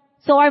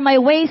my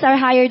ways are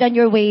higher than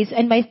your ways,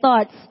 and my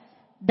thoughts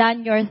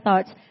than your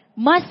thoughts."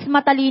 Mas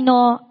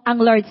matalino ang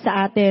Lord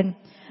sa atin.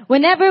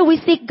 Whenever we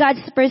seek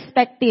God's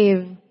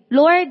perspective,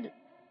 Lord,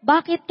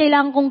 bakit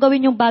kailangan kong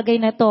gawin yung bagay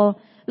na to?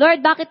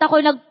 Lord, bakit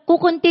ako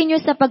nagkukontinue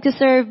sa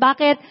pag-serve?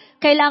 Bakit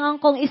kailangan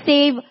kong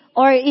i-save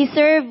or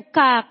i-serve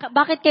ka?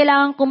 Bakit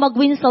kailangan kong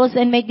mag-win souls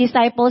and make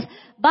disciples?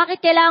 Bakit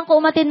kailangan ko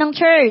umattend ng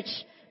church?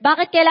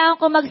 Bakit kailangan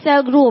ko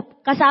mag-cell group?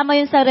 Kasama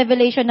yun sa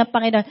revelation ng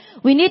Panginoon.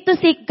 We need to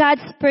seek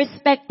God's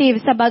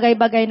perspective sa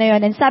bagay-bagay na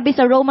yun. And sabi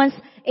sa Romans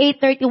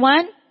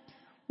 8:31,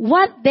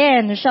 "What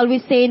then shall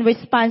we say in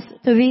response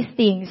to these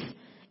things?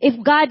 If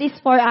God is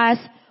for us,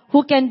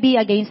 who can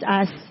be against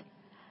us?"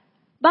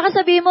 Baka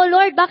sabihin mo,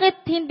 Lord,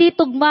 bakit hindi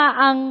tugma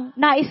ang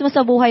nais mo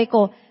sa buhay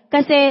ko?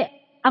 Kasi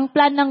ang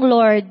plan ng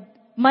Lord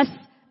mas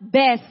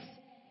best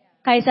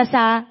kaysa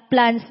sa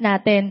plans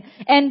natin.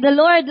 And the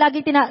Lord,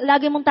 lagi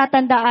mong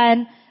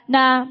tatandaan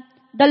na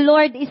the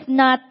Lord is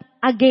not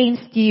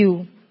against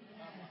you.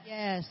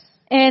 Yes.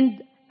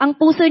 And ang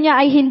puso niya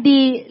ay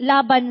hindi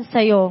laban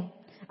sa'yo.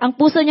 Ang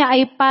puso niya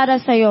ay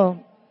para sa'yo.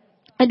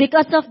 And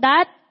because of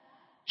that,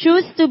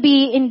 choose to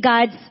be in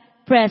God's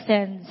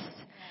presence.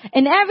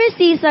 In every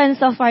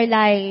seasons of our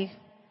life,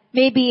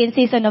 maybe in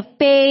season of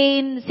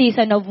pain,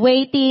 season of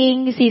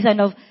waiting, season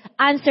of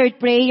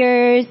answered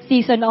prayers,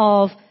 season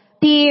of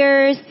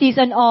tears,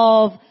 season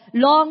of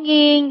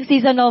longing,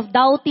 season of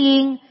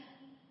doubting,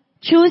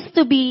 choose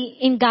to be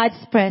in God's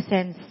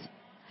presence.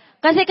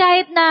 Kasi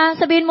kahit na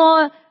sabihin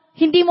mo,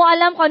 hindi mo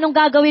alam kung anong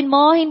gagawin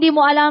mo, hindi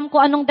mo alam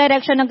kung anong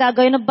direction ang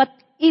gagawin mo, but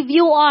if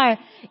you are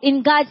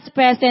in God's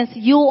presence,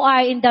 you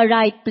are in the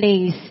right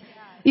place.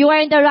 You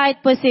are in the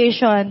right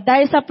position.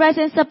 Dahil sa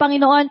presence sa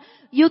Panginoon,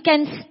 you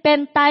can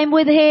spend time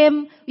with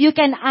Him, you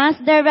can ask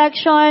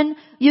direction,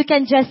 you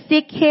can just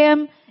seek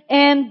Him,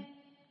 and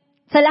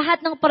sa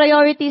lahat ng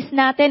priorities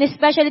natin,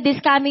 especially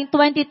this coming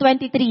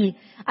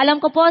 2023,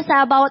 alam ko po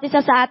sa bawat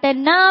isa sa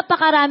atin,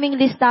 napakaraming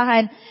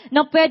listahan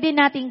na pwede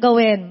nating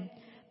gawin.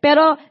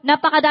 Pero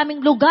napakadaming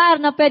lugar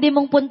na pwede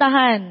mong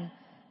puntahan.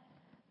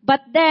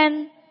 But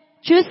then,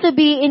 choose to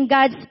be in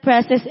God's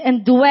presence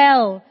and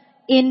dwell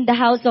in the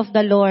house of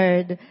the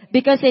Lord.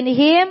 Because in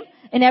Him,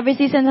 in every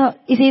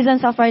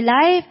seasons of our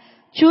life,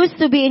 choose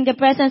to be in the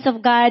presence of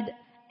God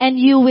and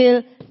you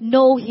will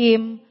know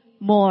Him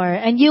more.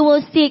 And you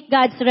will seek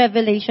God's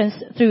revelations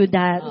through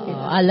that.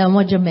 Alam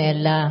mo,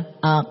 Jamela,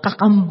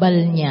 kakambal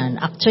niyan.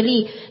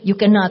 Actually, you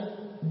cannot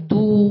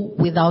do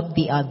without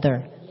the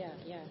other.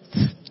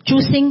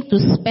 Choosing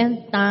to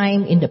spend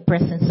time in the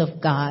presence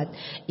of God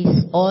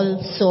is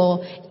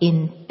also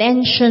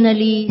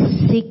intentionally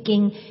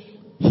seeking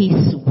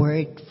His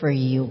Word for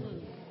you.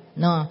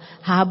 No,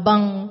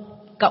 habang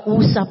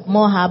kausap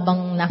mo,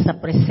 habang nasa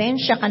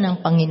presensya ka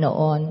ng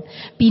Panginoon,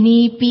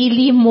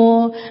 pinipili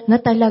mo na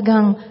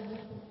talagang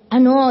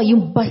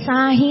yung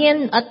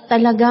basahin at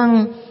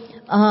talagang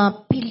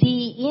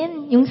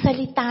piliin yung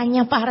salita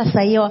niya para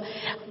sa'yo.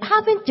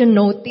 Haven't you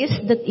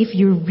noticed that if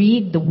you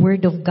read the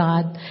Word of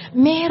God,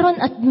 meron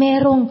at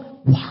merong,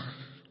 wow,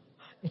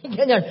 may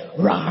ganyan,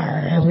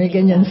 rar, may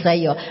ganyan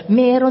sa'yo.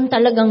 Meron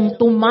talagang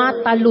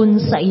tumatalon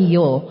sa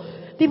iyo.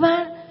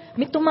 Diba?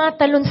 May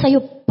tumatalon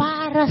sa'yo,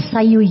 para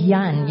sa'yo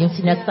yan, yung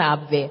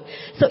sinasabi.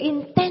 So,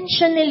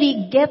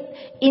 intentionally get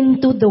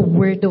into the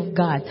Word of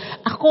God.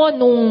 Ako,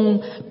 nung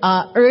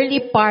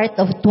early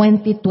part of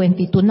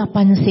 2022,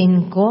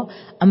 napansin ko,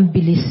 ang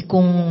bilis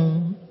kong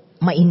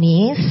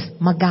mainis,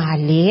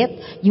 magalit,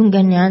 yung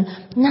ganyan.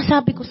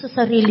 Nasabi ko sa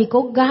sarili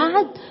ko,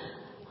 God,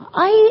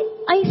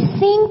 I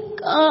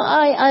think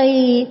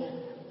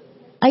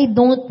I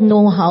don't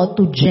know how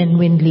to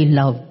genuinely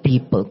love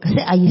people. Kasi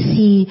I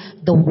see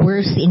the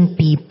worst in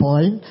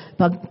people.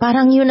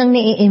 Parang yun ang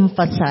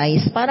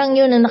na-emphasize. Parang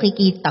yun ang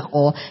nakikita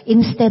ko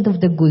instead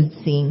of the good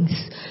things.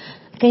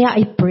 Kaya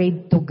I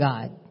prayed to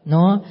God.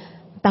 No?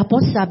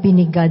 Tapos sabi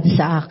ni God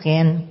sa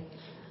akin,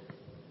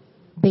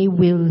 they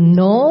will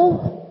know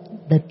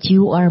that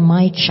you are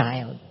my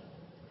child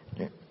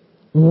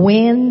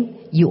when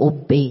you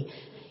obey.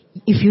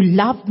 If you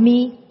love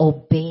me,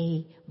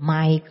 obey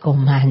my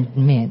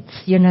commandments.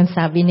 Yun ang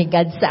sabi ni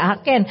God sa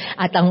akin.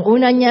 At ang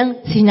una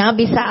niyang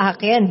sinabi sa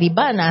akin, di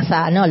ba,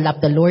 nasa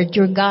love the Lord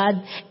your God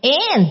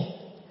and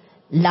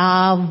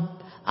love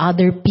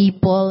other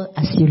people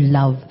as you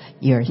love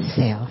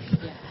yourself.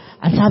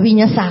 Ang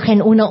sabi niya sa akin,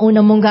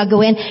 unang-una mong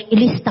gagawin,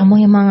 ilista mo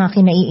yung mga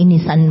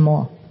kinaiinisan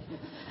mo.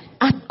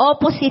 At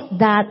opposite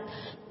that,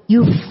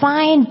 you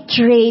find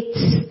traits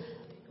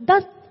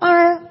that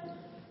are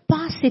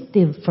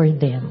positive for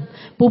them.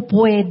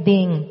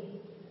 Pupwedeng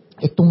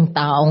itong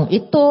taong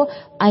ito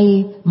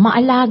ay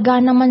maalaga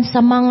naman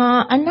sa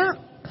mga anak.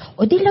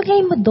 O di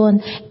lagay mo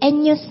doon.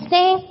 And you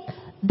think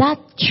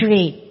that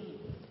trait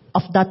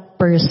of that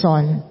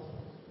person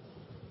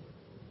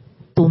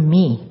to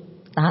me.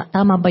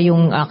 Tama ba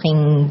yung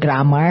aking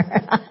grammar?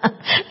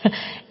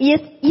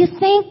 You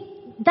think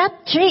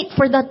that trait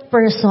for that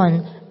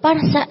person para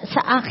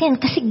sa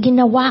akin kasi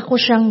ginawa ko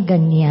siyang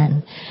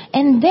ganyan.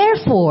 And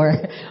therefore,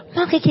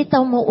 makikita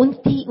mo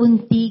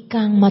unti-unti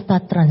kang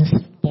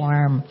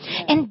matatransform.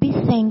 And be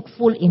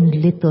thankful in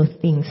little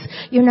things.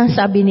 Yun ang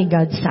sabi ni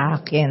God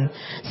sa akin.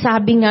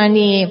 Sabi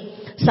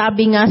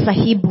nga sa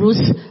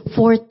Hebrews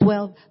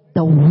 4:12,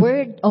 the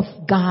word of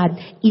God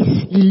is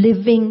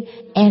living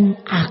and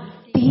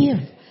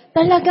active.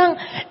 Talagang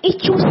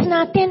i-choose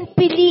natin,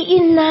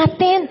 piliin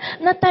natin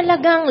na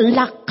talagang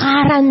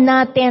lakaran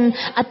natin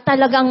at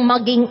talagang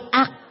maging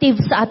active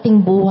sa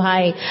ating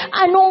buhay.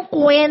 Anong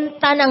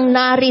kwenta ng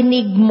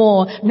narinig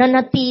mo na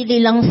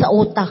natili lang sa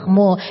utak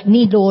mo?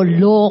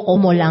 Niloloko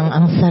mo lang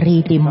ang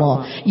sarili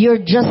mo.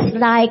 You're just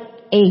like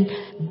a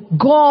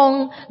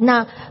gong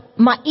na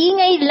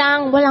maingay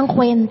lang, walang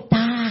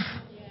kwenta.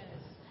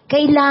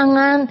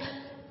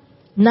 Kailangan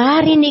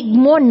narinig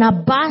mo,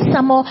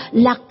 nabasa mo,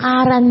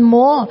 lakaran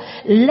mo.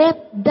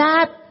 Let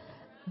that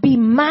be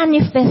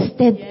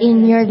manifested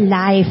in your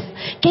life.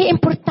 Kaya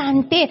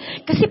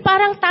importante. Kasi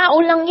parang tao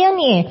lang yan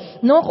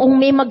no? Kung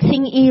may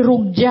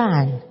magsing-irog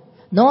dyan,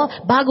 no?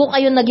 Bago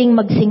kayo naging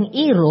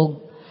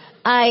magsing-irog,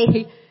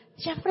 ay,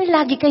 syempre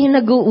lagi kayo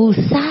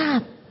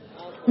nag-uusap.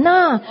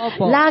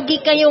 Lagi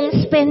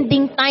kayong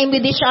spending time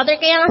with each other.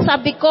 Kaya nga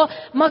sabi ko,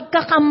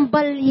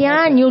 magkakambal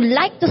yan. You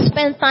like to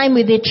spend time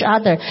with each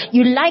other.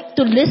 You like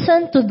to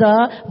listen to the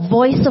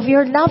voice of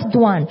your loved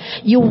one.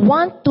 You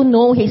want to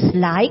know his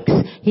likes,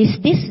 his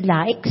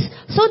dislikes,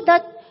 so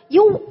that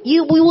you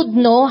would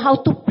know how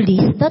to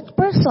please that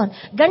person.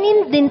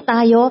 Ganin din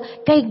tayo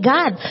kay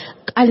God.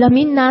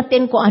 Alamin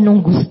natin kung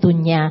anong gusto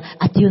niya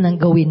at yun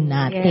ang gawin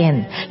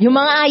natin. Yung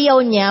mga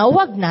ayaw niya,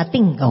 wag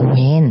nating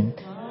gawin.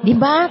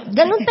 Diba?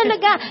 Ganun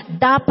talaga.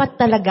 Dapat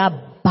talaga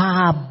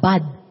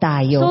babad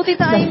tayo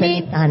sa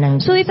salita ng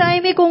Diyos. So, Tita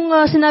Amy, kung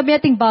sinabi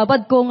nating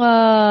babad, kung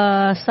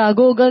sa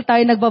Google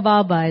tayo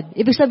nagbababad,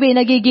 ibig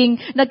sabihin,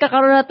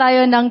 nagkakaroon na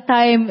tayo ng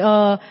time,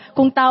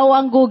 kung tao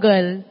ang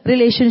Google,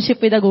 relationship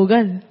with the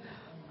Google.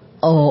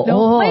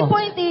 My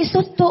point is,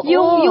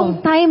 yung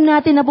time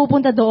natin na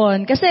pupunta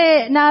doon,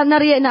 kasi na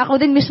ako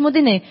din mismo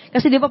din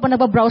kasi di ba pa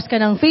nagbabrowse ka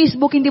ng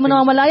Facebook, hindi mo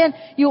namamalayan,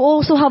 you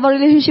also have a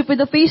relationship with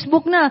the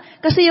Facebook na,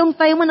 kasi yung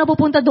time mo na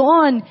pupunta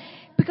doon,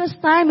 because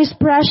time is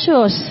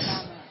precious.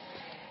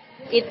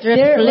 It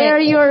reflects.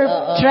 Where your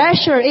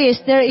treasure is,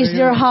 there is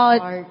your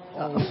heart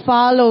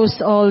follows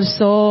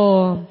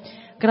also.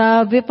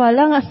 Grabe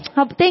pala.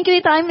 Thank you,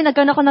 Tita Amy.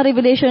 Nagkaroon ako ng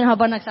revelation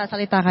habang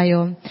nagsasalita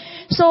kayo.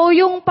 So,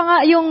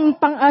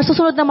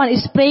 susunod naman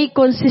is pray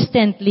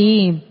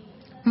consistently.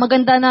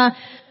 Maganda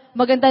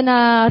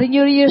na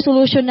renew year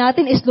solution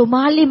natin is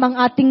lumalim ang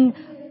ating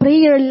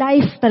prayer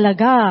life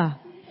talaga.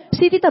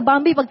 Si Tita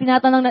Bambi, pag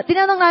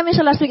tinanong namin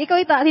siya last week, ikaw,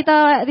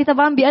 Tita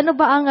Bambi, ano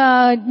ba ang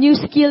new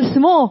skills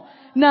mo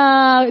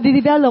na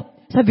di-develop?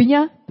 Sabi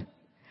niya,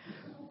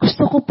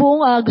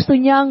 gusto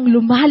niyang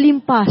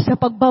lumalim pa sa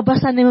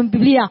pagbabasa ng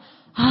Biblia.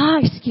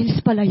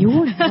 Skills pala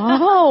yun.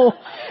 Wow!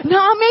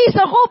 Na-amaze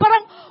ako.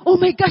 Parang, oh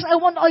my gosh,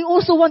 I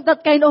also want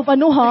that kind of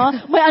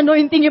may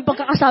anointing yung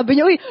pagkakasabi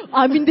niya. Uy,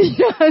 amin din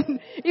yan.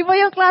 Iba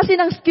yung klase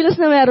ng skills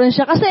na meron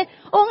siya. Kasi,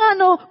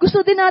 gusto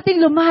din natin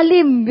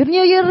lumalim.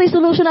 New Year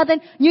resolution natin,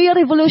 New Year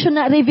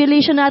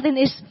revelation natin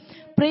is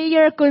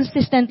prayer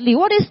consistently.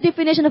 What is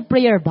definition of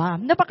prayer ba?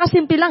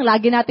 Napakasimple lang.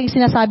 Lagi nating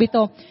sinasabi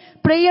to.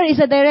 Prayer is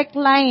a direct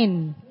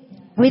line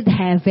with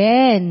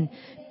heaven.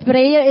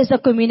 Prayer is a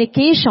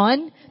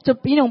communication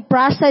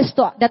process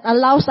that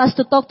allows us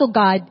to talk to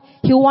God.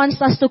 He wants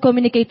us to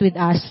communicate with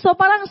us. So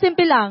parang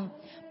simple lang.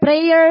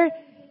 Prayer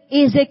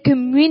is a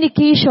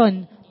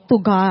communication to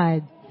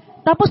God.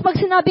 Tapos pag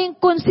sinabing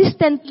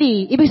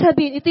consistently, ibig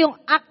sabihin ito yung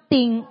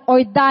acting or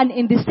done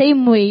in the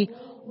same way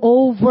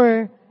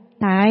over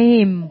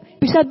time.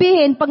 Ibig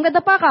sabihin, pag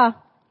nadapa ka,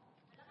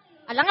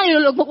 alangan,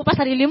 nilulog mo pa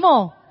sarili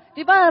mo.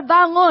 Diba?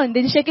 Bangon,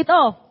 then shake it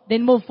off,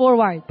 then move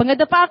forward. Pag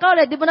nadapa ka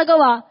ulit, di mo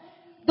nagawa,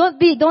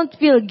 don't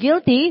feel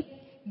guilty.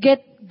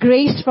 Get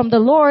grace from the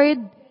Lord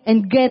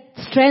and get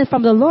strength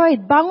from the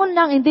Lord. Bangon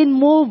lang and then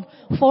move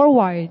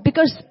forward.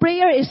 Because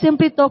prayer is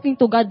simply talking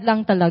to God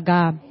lang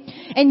talaga.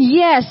 And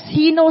yes,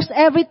 He knows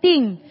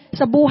everything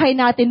sa buhay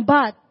natin,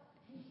 but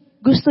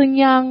gusto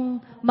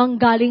niyang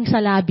manggaling sa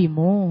labi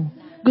mo.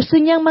 Gusto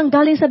niyang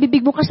manggaling sa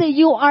bibig mo kasi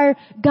you are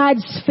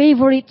God's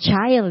favorite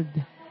child.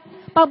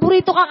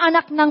 Paborito kang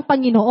anak ng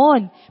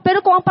Panginoon.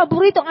 Pero kung ang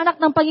paboritong anak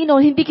ng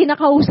Panginoon, hindi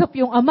kinakausap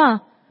yung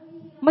ama,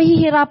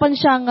 mahihirapan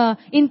siyang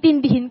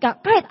intindihin ka.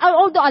 Kahit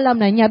although alam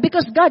na niya.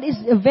 Because God is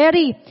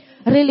very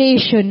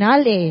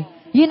relational eh.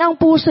 Yun ang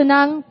puso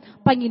ng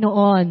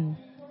Panginoon.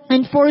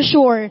 And for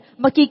sure,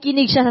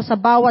 makikinig siya sa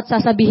bawat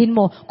sasabihin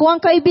mo. Kung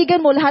ang kaibigan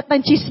mo, lahat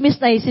ng chismis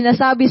na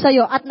sinasabi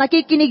sa'yo at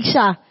nakikinig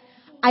siya,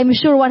 I'm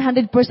sure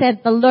 100%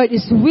 the Lord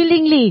is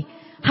willingly,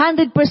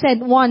 100%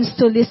 wants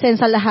to listen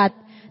sa lahat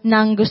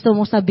ng gusto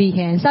mong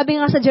sabihin. Sabi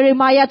nga sa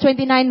Jeremiah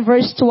 29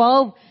 verse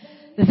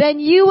 12, then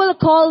you will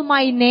call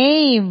my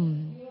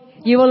name.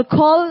 You will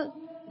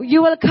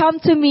come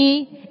to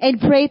me and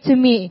pray to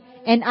me,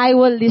 and I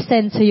will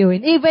listen to you.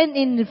 And even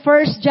in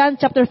 1 John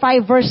chapter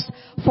 5 verse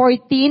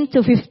 14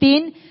 to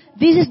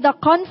 15, this is the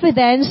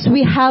confidence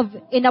we have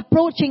in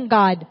approaching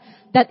God,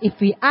 that if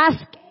we ask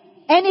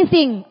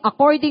anything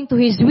according to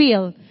His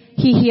will,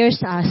 He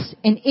hears us.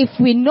 And if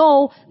we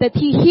know that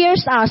He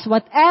hears us,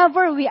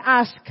 whatever we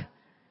ask,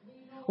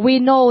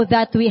 we know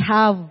that we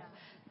have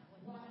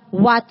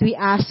what we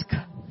ask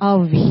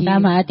of Him.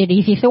 Tama, Ate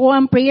Rizzy. So, kung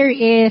ang prayer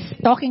is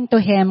talking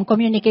to Him,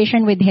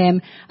 communication with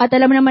Him, at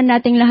alam naman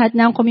nating lahat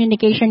ng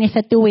communication is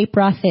a two-way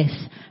process.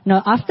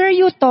 No, after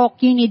you talk,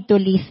 you need to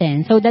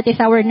listen. So, that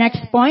is our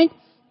next point.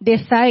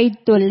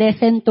 Decide to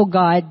listen to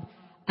God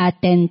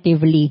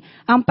attentively.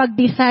 Ang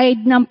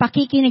pag-decide ng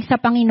pakikinig sa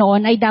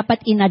Panginoon ay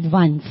dapat in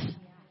advance.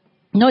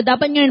 No,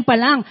 dapat ngayon pa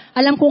lang.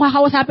 Alam kong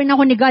kakausapin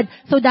ako ni God,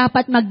 so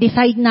dapat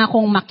mag-decide na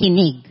akong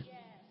makinig.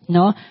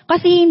 No?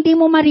 Kasi hindi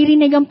mo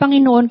maririnig ang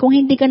Panginoon kung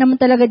hindi ka naman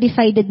talaga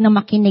decided na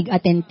makinig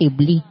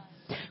attentively.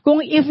 Kung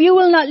if you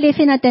will not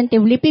listen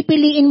attentively,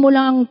 pipiliin mo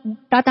lang ang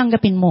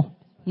tatanggapin mo.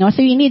 No?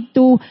 So you need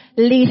to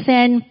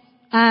listen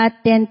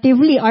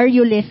attentively. Are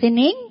you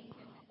listening?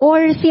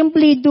 Or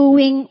simply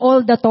doing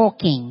all the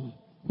talking?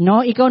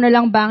 No? Ikaw na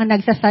lang ba ang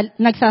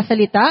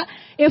nagsasalita?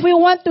 If we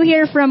want to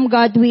hear from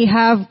God, we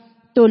have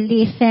to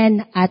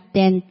listen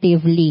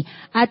attentively.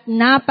 At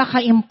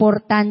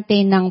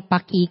napaka-importante ng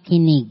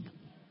pakikinig.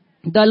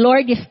 The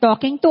Lord is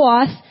talking to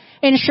us,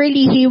 and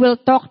surely He will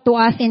talk to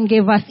us and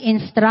give us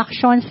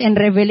instructions and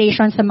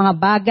revelations sa mga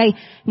bagay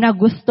na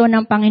gusto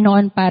ng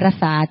Panginoon para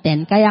sa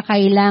atin. Kaya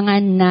kailangan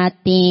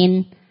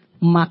natin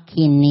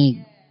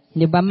makinig.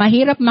 'Di ba?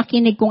 Mahirap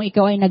makinig kung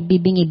ikaw ay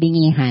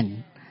nagbibingi-bingihan.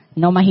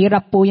 No,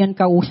 mahirap po 'yan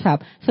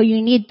kausap. So you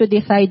need to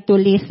decide to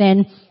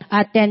listen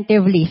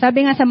attentively.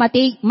 Sabi nga sa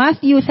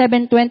Matthew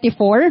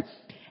 7:24,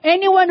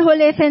 anyone who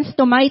listens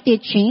to my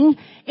teaching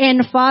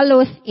and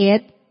follows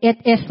it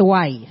is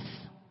wise.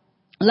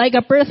 Like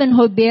a person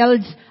who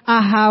builds a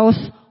house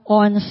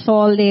on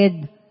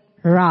solid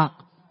rock.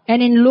 And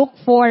in Luke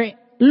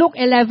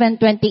 11:28,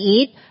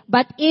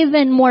 but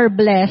even more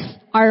blessed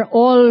are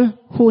all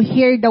who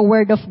hear the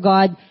word of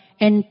God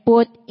and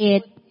put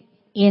it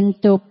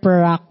into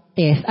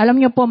practice.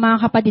 Alam niyo po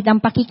mga kapatid, ang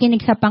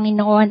pakikinig sa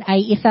Panginoon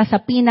ay isa sa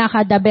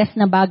pinaka-the best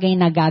na bagay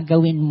na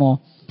gagawin mo.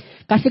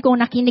 Kasi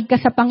kung nakinig ka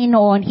sa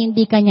Panginoon,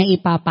 hindi ka niya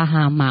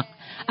ipapahamak.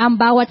 Ang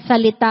bawat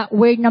salita,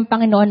 word ng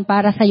Panginoon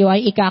para sa iyo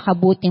ay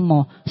ikakabuti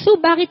mo. So,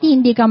 bakit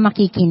hindi ka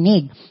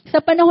makikinig?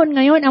 Sa panahon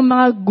ngayon, ang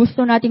mga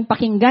gusto nating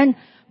pakinggan,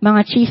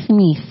 mga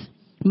chismis,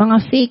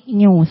 mga fake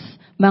news,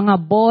 mga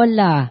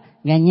bola,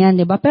 ganyan,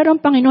 di ba? Pero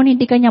ang Panginoon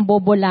hindi ka niya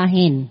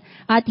bobolahin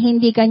at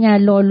hindi ka niya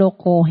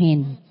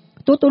lolokohin.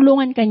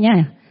 Tutulungan ka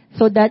niya.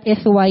 So, that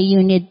is why you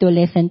need to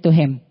listen to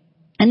Him.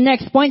 And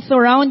next point,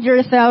 surround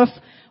yourself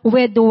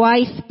with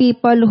wise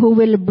people who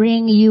will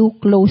bring you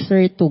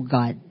closer to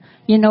God.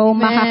 You know,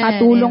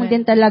 makakatulong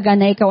din talaga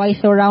na ikaw ay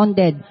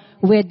surrounded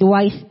with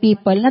wise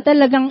people na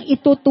talagang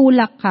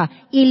itutulak ka,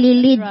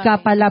 ililid ka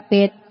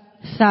palapit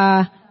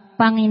sa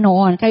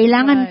Panginoon.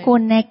 Kailangan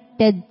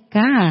connected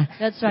ka.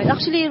 That's right.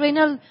 Actually,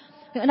 Reynald,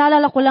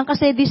 naalala ko lang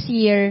kasi this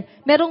year,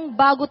 merong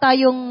bago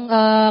tayong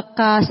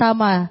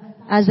kasama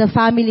as a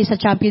family sa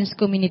Champions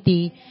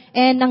Community.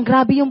 And ang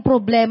grabe yung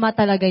problema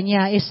talaga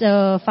niya is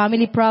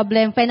family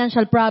problem,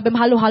 financial problem,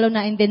 halo-halo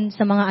na and then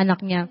sa mga anak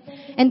niya.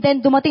 And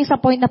then dumating sa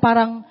point na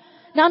parang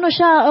na ano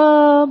siya,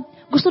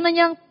 gusto na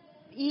niyang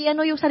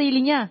i-ano yung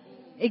sarili niya.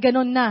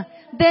 Ganon na.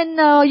 Then,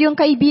 yung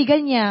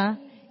kaibigan niya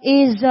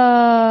is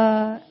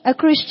a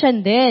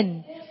Christian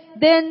din.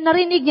 Then,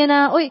 narinig niya na,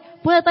 uy,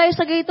 punta tayo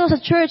sa ganito, sa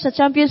church, sa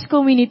Champions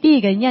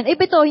Community, ganyan. Hindi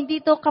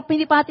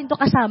pa natin to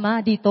kasama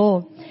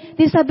dito.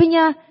 Then sabi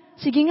niya,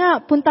 sige nga,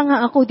 punta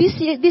nga ako.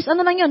 This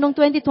ano lang yun, nung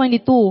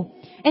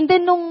 2022. And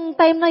then, nung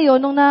time na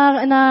yun, nung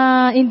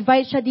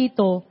na-invite siya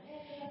dito,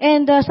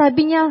 and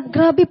sabi niya,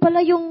 grabe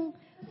pala yung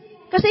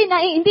kasi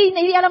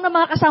hindi alam ng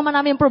mga kasama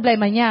namin yung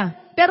problema niya.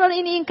 Pero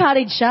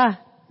ini-encourage siya.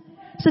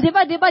 So, di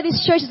ba,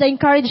 this church is the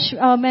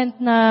encouragement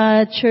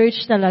na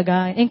church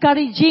talaga.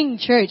 Encouraging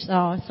church.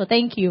 Oh, so,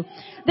 thank you.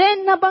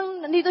 Then,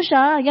 nabang nandito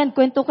siya, yan,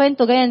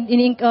 kwento-kwento, ganyan,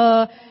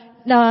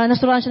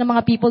 nasuruan siya ng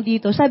mga people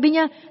dito. Sabi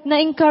niya,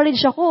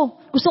 na-encourage ako.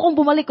 Gusto kong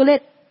bumalik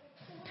ulit.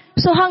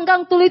 So,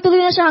 hanggang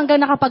tuloy-tuloy na siya,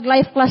 hanggang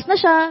nakapag-life class na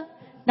siya.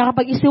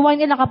 nakapag-isiwan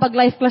niya,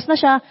 nakapag-life class na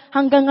siya,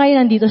 hanggang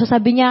ngayon nandito. So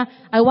sabi niya,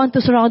 I want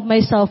to surround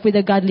myself with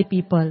the godly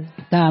people.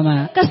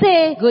 Tama.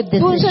 Kasi,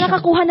 doon siya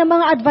nakakuha ng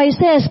mga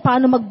advices,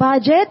 paano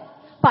mag-budget,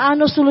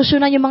 paano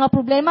solusyonan yung mga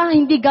problema,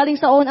 hindi galing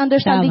sa own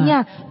understanding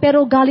niya,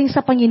 pero galing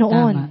sa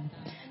Panginoon. Tama.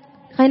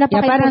 Kaya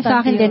parang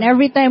sa akin din,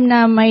 every time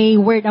na may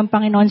word ang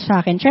Panginoon sa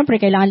akin, syempre,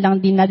 kailangan lang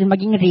din natin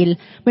maging real.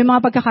 May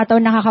mga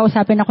pagkakataon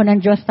nakakausapin ako ng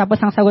Diyos, tapos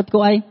ang sagot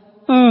ko ay,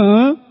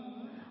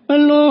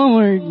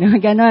 Lord.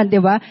 Ganon, di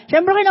ba?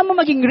 Syempre, kailangan mo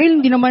maging real,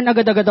 hindi naman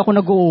agad-agad ako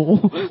nag-oo.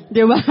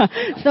 Di ba?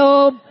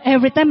 So,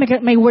 every time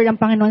may word ang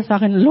Panginoon sa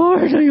akin,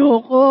 Lord,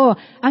 ayoko.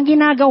 Ang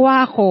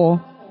ginagawa ko,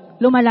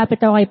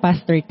 lumalapit ako kay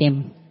Pastor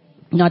Tim.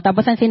 No,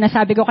 tapos ang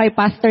sinasabi ko kay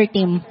Pastor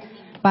Tim,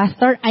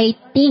 Pastor, I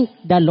think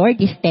the Lord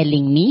is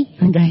telling me.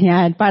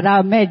 Ganyan,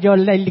 para medyo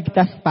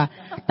laligtas pa.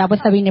 Tapos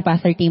sabi ni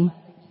Pastor Tim,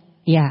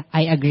 yeah,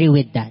 I agree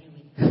with that.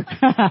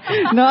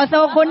 No,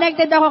 so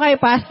connected ako kay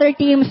Pastor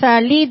Tim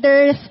sa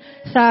leaders,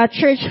 sa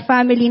church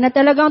family na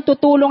talagang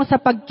tutulong sa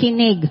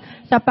pagkinig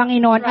sa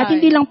Panginoon at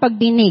hindi lang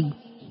pagdinig,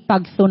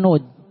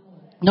 pagsunod.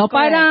 No,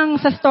 parang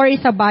sa story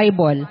sa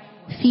Bible,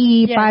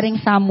 si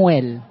Paring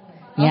Samuel.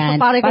 Yan.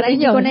 Para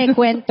hindi ko na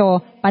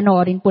ikwento,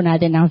 panoorin po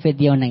natin ang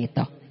video na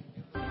ito.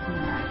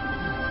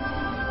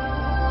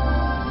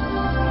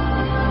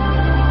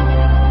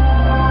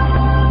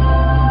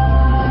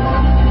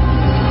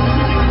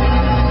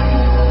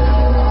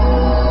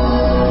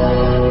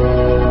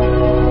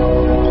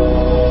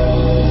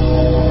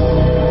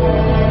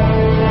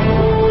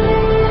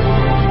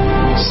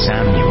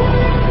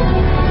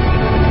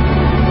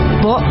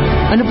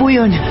 Ano po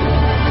yun?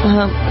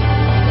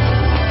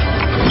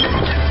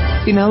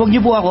 Tinawag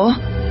niyo po ako?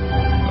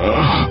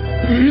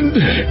 Hindi.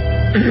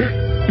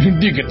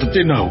 Hindi kita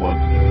tinawag.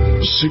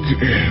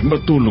 Sige,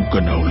 matulog ka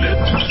na ulit.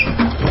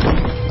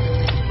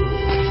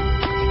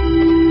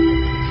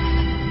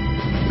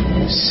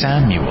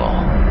 Samuel.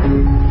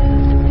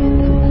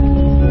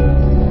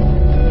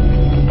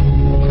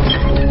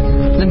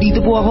 Nandito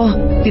po ako.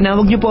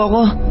 Tinawag niyo po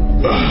ako.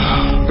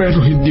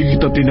 Pero hindi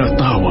kita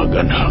tinatawag,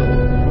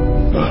 anak.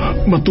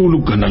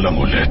 Matulog ka na lang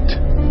ulit.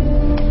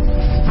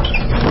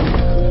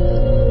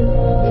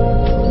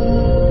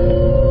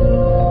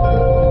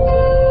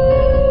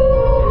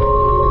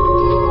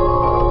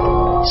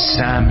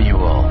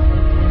 Samuel.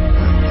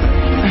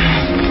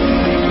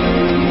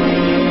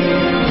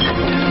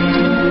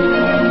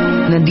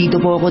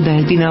 Nandito po ako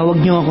dahil tinawag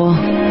niyo ako.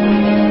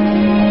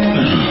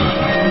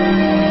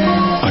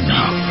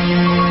 Anak,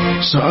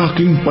 sa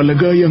aking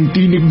palagay ang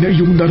tinig na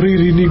iyong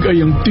naririnig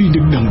ay ang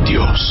tinig ng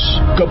Diyos.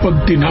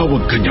 Kapag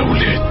tinawag ka niya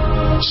ulit,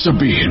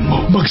 sabihin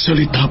mo,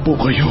 magsalita po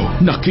kayo,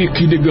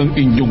 nakikinig ang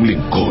inyong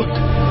lingkod.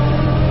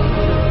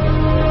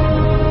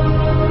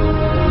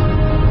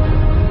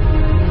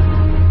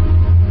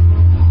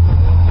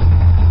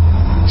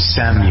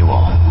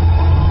 Samuel.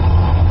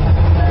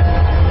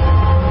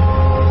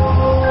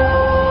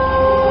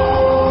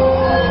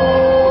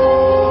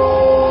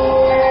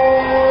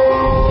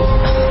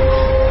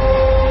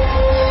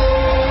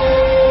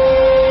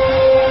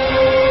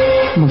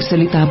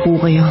 Magsalita po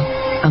kayo.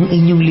 Ang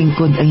inyong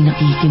lingkod ay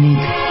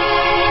nakikinig.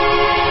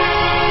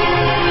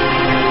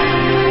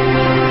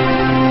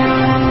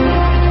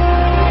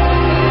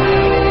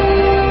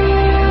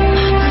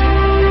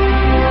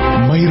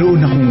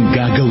 Mayroon akong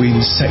gagawin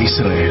sa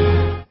Israel.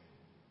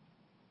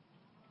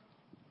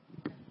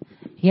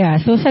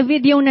 Yeah, so sa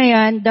video na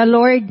yan, the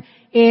Lord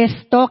is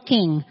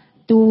talking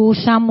to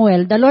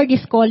Samuel. The Lord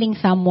is calling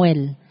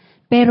Samuel.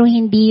 Pero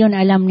hindi yon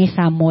alam ni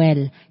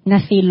Samuel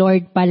na si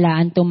Lord pala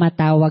ang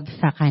tumatawag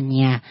sa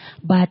kanya.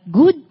 But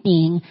good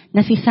thing na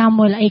si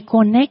Samuel ay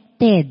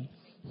connected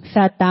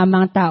sa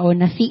tamang tao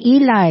na si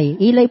Eli.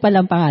 Eli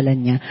pala ang pangalan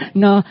niya.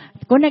 No?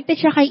 Connected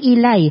siya kay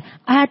Eli.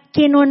 At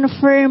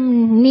kinonfirm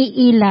ni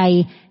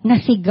Eli na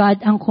si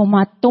God ang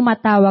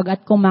tumatawag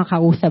at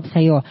kumakausap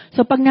sa'yo.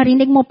 So pag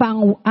narinig mo pa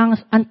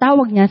ang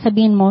tawag niya,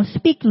 sabihin mo,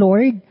 Speak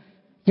Lord,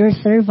 your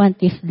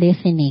servant is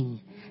listening.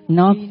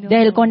 No?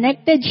 Dahil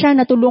connected siya,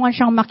 natulungan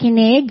siyang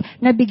makinig,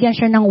 nabigyan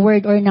siya ng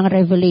word or ng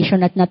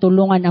revelation at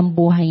natulungan ang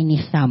buhay ni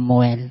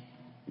Samuel.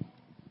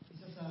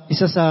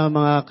 Isa sa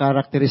mga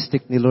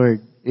karakteristik ni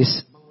Lord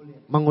is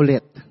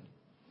mangulit.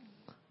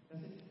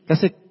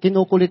 Kasi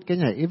kinukulit ka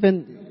niya.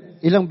 Even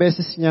ilang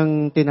beses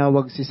niyang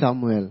tinawag si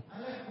Samuel.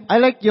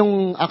 I like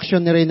yung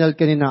action ni Reynald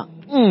kanina.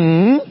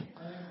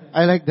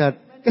 I like that.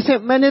 Kasi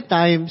many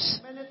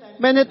times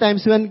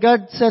when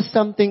God says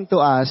something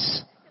to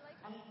us,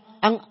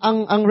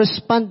 ang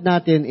response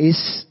natin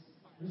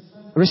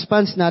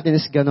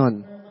is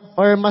ganon.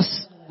 Or mas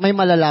may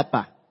malala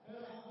pa.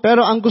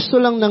 Pero ang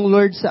gusto lang ng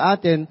Lord sa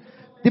atin,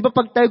 di ba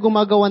pag tayo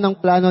gumagawa ng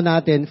plano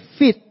natin,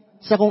 fit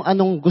sa kung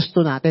anong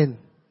gusto natin.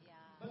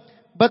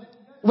 But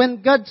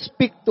when God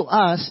speak to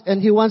us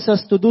and He wants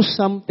us to do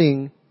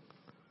something,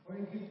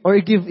 or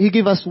He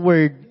give us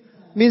word,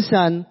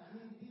 minsan,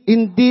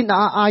 hindi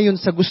naaayon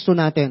sa gusto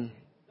natin.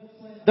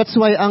 That's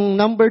why ang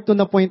number 2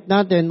 na point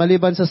natin,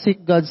 maliban sa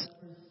seek God's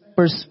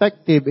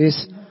perspective, is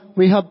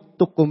we have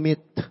to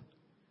commit.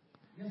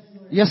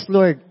 Yes,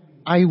 Lord,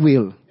 I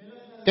will.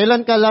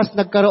 Kailan ka last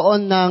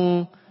nagkaroon ng,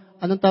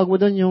 anong tawag mo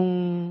doon, yung...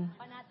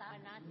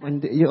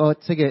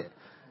 Sige.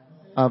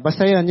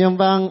 Basta yan, yung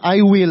bang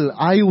I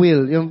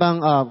will, yung bang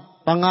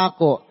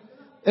pangako.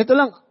 Ito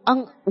lang,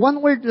 ang one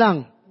word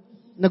lang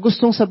na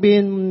gustong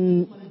sabihin,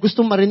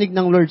 gustong marinig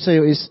ng Lord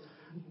sa'yo is,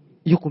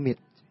 you commit.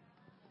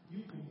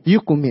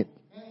 You commit.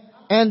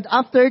 And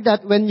after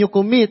that, when you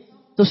commit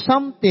to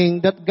something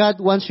that God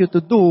wants you to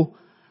do,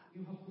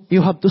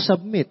 you have to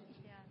submit.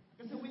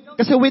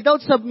 Kasi without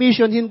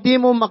submission, hindi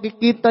mo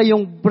makikita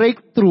yung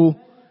breakthrough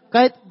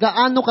kahit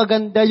gaano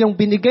kaganda yung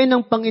binigay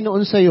ng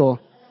Panginoon sa'yo.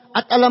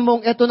 At alam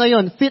mong, eto na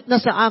yon, fit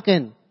na sa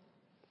akin.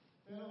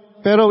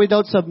 Pero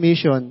without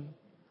submission,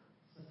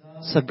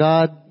 sa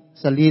God,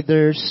 sa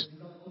leaders,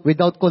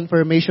 without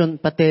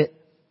confirmation pati,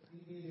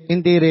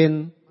 hindi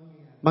rin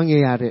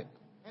mangyayari.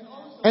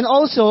 And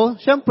also,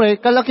 syempre,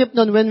 kalakip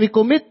nun, when we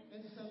commit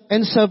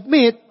and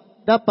submit,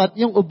 dapat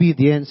yung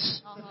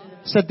obedience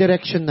sa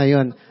direction na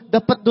yon.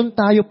 Dapat dun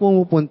tayo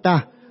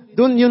pumupunta.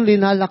 Dun yung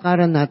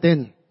linalakaran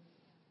natin.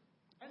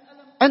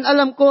 And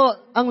alam ko,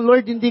 ang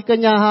Lord hindi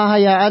kanya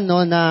hahayaan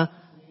na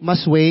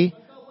masway.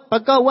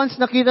 Pagka once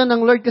nakita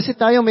ng Lord, kasi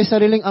tayo may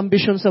sariling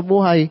ambisyon sa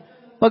buhay,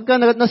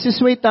 pagka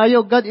nasisway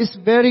tayo, God is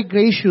very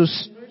gracious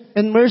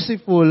and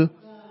merciful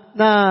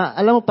na,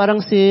 alam mo,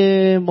 parang si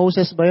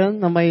Moses ba yan,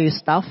 na may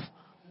staff?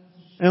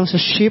 Yung sa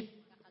ship,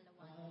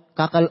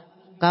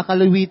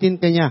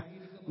 kakalawitin ka niya.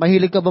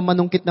 Mahilig ka ba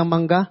manungkit ng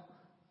mangga?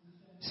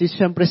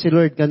 Siyempre si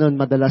Lord, ganun,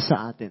 madalas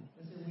sa atin.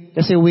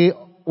 Kasi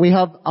we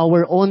have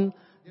our own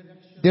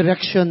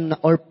direction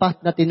or path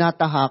na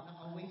tinatahak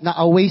na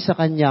away sa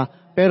Kanya,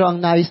 pero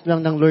ang nais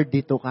lang ng Lord,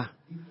 dito ka.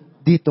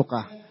 Dito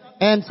ka.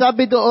 And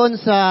sabi doon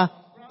sa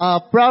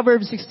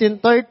Proverbs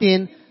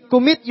 16:13,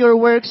 commit your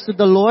works to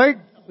the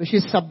Lord, which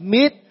is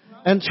submit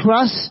and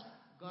trust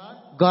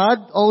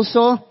God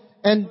also,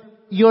 and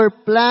your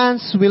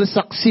plans will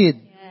succeed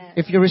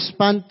if you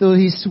respond to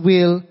His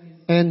will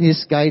and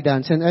His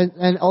guidance.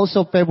 And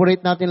also,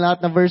 favorite natin lahat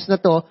na verse na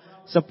to,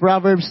 sa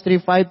Proverbs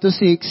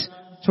 3:5-6,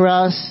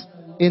 trust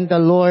in the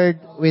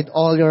Lord with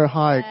all your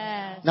heart.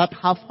 Yes. Not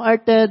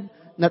half-hearted,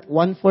 not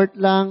one-fourth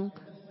lang.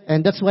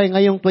 And that's why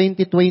ngayong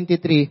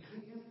 2023,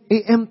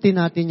 i-empty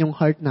natin yung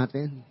heart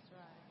natin.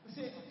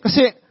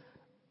 Kasi,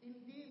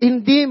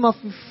 hindi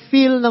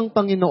ma-feel ng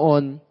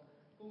Panginoon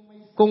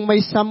kung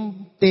may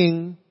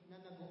something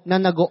na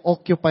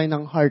nag-occupy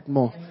ng heart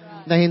mo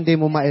na hindi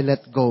mo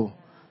ma-let go.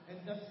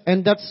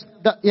 And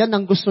yan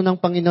ang gusto ng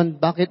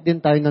Panginoon. Bakit din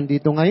tayo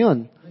nandito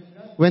ngayon?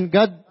 When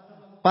God,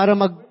 para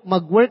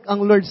mag-work ang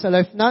Lord sa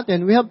life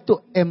natin, we have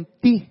to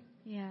empty.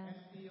 Yeah.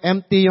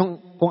 Empty yung,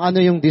 kung ano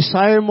yung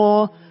desire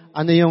mo,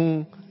 ano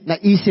yung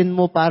naisin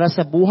mo para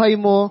sa buhay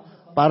mo,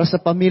 para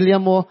sa pamilya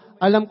mo.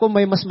 Alam ko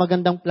may mas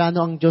magandang plano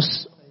ang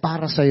Diyos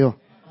para sa'yo.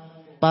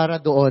 Para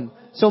doon.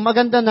 So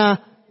maganda na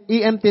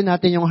i-empty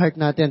natin yung heart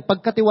natin.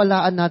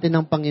 Pagkatiwalaan natin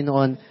ng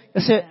Panginoon.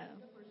 Kasi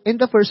in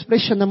the first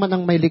place, siya naman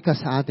ang may likha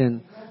sa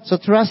atin.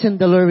 So trust in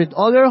the Lord with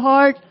all your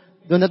heart.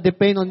 Do not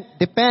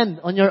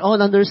depend on your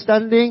own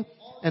understanding.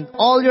 And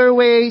all your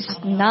ways,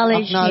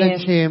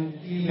 acknowledge Him,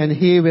 and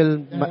He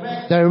will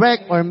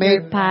direct or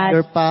make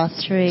your path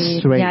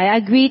straight. Yeah, I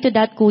agree to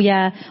that,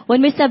 Kuya.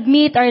 When we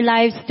submit our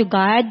lives to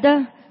God,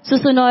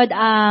 susunod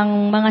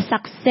ang mga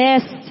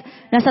success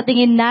na sa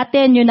tingin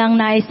natin, yun ang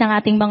nais ng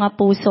ating mga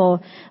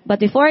puso. But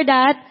before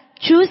that,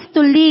 choose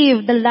to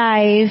live the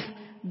life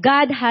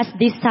God has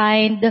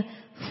designed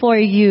for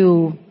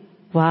you.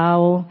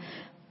 Wow.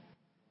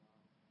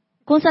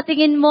 Kung sa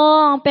tingin mo,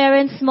 ang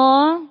parents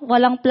mo,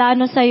 walang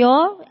plano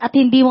sa'yo, at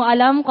hindi mo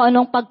alam kung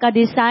anong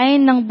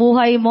pagka-design ng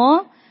buhay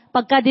mo,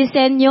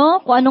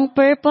 pagka-disenyo, kung anong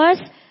purpose,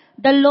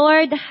 the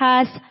Lord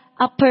has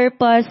a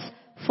purpose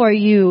for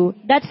you.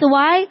 That's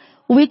why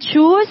we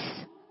choose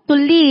to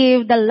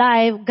live the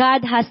life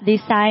God has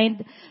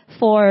designed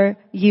for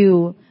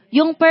you.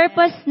 Yung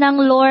purpose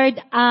ng Lord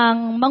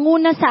ang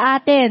manguna sa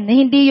atin,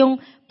 hindi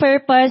yung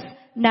purpose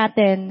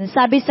natin.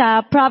 Sabi sa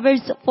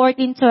Proverbs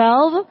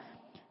 14:12,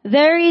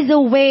 there is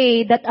a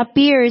way that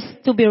appears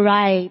to be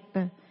right,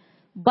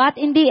 but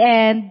in the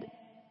end,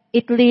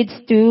 it leads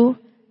to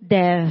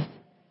death.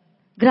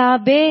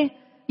 Grabe.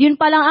 Yun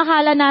palang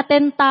akala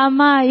natin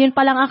tama. Yun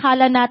palang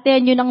akala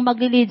natin, yun ang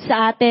maglilid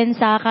sa atin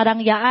sa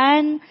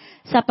karangyaan,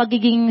 sa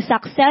pagiging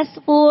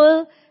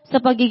successful, sa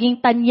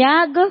pagiging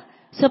tanyag,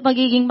 sa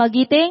pagiging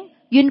magiting.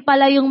 Yun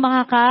pala yung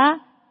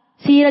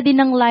makakasira din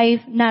ng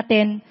life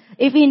natin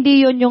if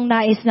hindi yun yung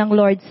nais ng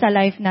Lord sa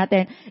life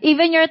natin.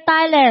 Even your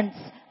talents,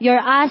 your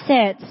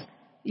assets,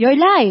 your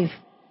life,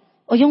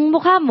 o yung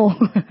mukha mo.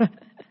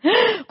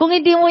 Kung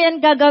hindi mo yan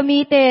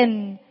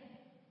gagamitin,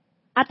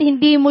 at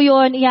hindi mo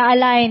yon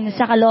i-align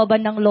sa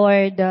kalooban ng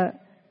Lord,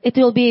 it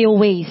will be a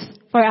waste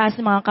for us,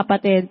 mga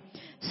kapatid.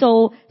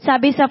 So,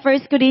 sabi sa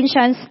 1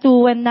 Corinthians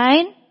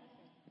 2:9,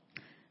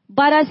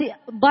 but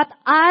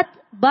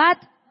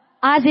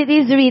as it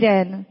is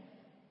written,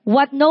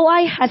 what no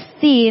eye has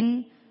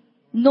seen,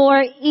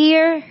 nor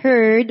ear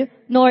heard,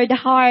 nor the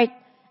heart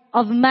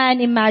of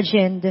man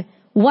imagined,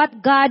 what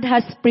God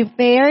has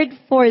prepared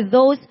for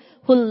those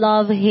who who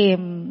love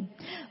Him.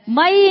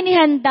 May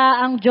inihanda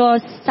ang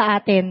Diyos sa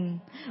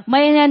atin.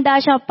 May inihanda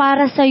siya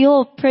para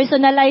sa'yo,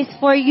 personalized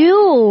for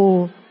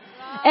you.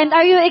 And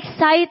are you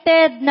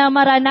excited na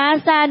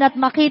maranasan at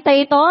makita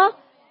ito?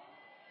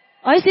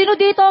 Ay, sino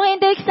dito ang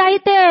hindi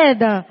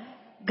excited?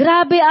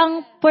 Grabe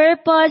ang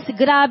purpose,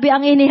 grabe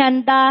ang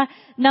inihanda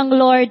ng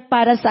Lord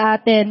para sa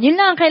atin. Yun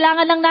lang,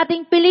 kailangan lang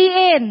nating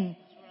piliin.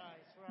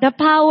 The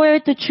power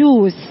to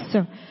choose.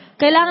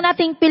 Kailangan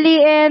nating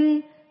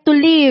piliin to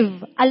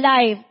live a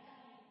life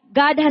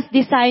God has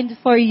designed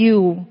for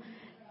you.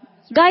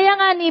 Gaya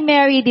nga ni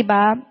Mary, di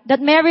ba?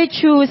 That Mary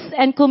chose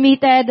and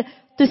committed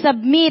to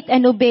submit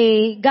and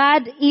obey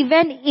God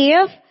even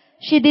if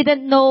she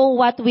didn't know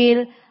what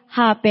will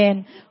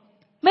happen.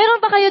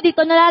 Meron ba kayo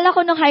dito? Nalala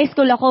ko nung high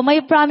school ako,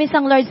 may promise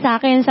ang Lord sa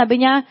akin.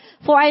 Sabi niya,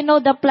 for I know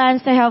the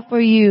plans I have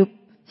for you,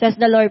 says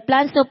the Lord.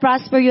 Plans to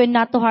prosper you and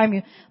not to harm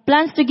you.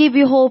 Plans to give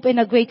you hope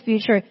and a great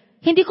future.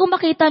 Hindi ko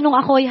makita nung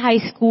ako'y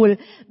high school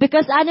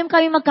because 6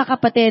 kami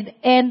magkakapatid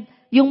and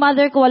yung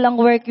mother ko walang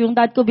work, yung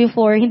dad ko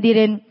before, hindi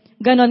rin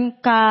ganon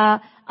ka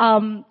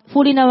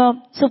fully na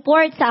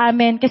support sa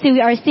amin kasi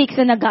we are 6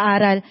 na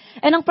nag-aaral.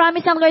 And ang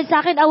promise ng Lord sa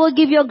akin, I will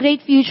give you a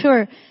great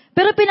future.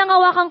 Pero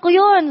pinangawakan ko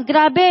yun.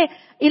 Grabe,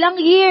 ilang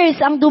years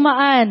ang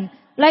dumaan.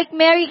 Like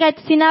Mary,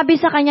 kahit sinabi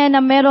sa kanya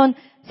na meron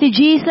si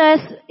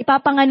Jesus,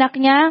 ipapanganak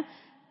niya,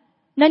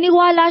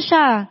 naniwala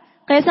siya.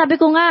 Kaya sabi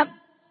ko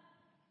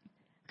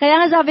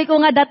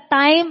nga that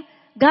time,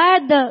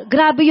 God,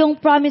 grabe yung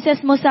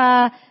promises mo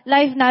sa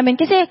life namin.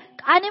 Kasi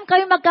 6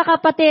 kami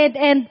magkakapatid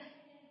and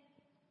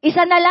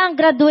isa na lang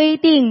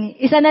graduating.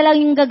 Isa na lang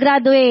yung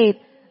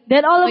gagraduate.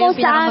 Then almost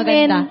sa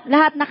amin,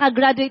 lahat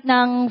nakagraduate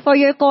ng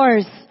 4-year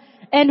course.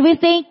 And we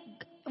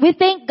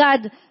thank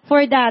God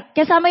for that.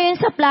 Kasama yun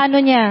sa plano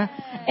niya.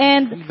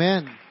 And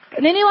Amen.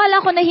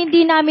 Naniwala ko na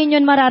hindi namin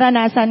yun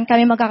mararanasan,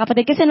 kami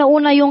magkakapatid. Kasi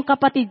nauna yung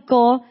kapatid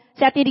ko,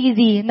 si Ate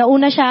Rizzy,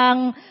 nauna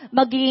siyang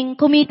maging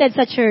committed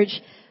sa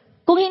church.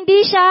 Kung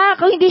hindi siya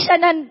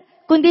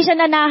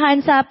nanahan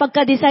sa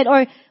pagka-decide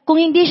or kung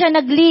hindi siya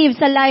nag-live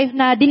sa life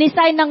na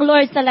dinesign ng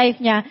Lord sa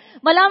life niya,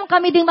 malamang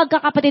kami ding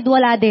magkakapatid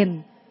wala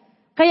din.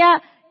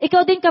 Kaya,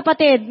 ikaw din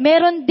kapatid,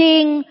 meron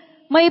ding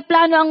may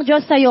plano ang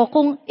Diyos sa'yo.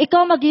 Kung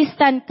ikaw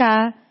mag-stand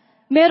ka,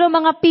 meron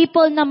mga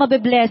people na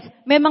mabibless,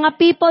 may mga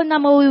people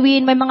na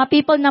mawiwin, may mga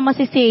people na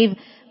masisave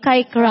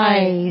kay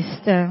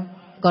Christ.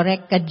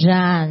 Correct ka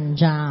dyan,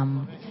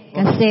 Jam.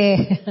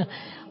 Kasi,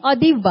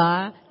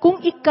 diba, kung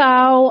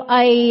ikaw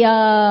ay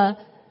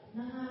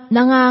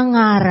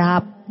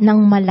nangangarap ng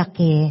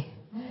malaki,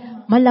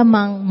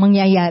 malamang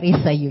mangyayari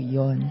sa iyo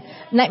yun.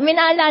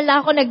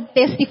 Minaalala ko,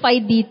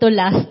 nag-testify dito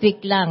last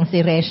week lang,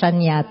 si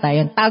Reshan yata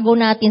yun. Tago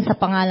natin sa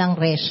pangalang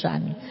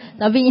Reshan.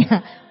 Sabi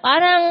niya,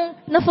 parang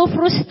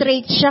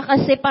na-frustrate siya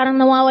kasi parang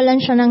nawawalan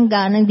siya ng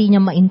gana, hindi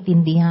niya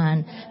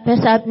maintindihan. Pero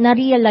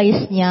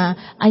na-realize niya,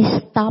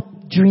 I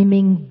stopped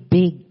dreaming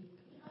big.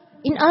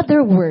 In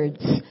other words,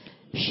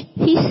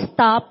 he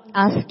stopped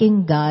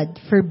asking God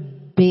for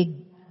big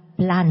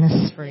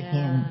plans for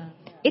him.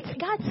 It's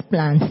God's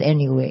plans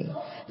anyway.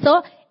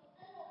 So,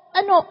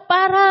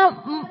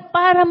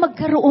 para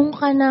magkaroon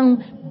ka ng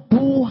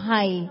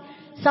buhay,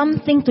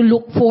 something to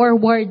look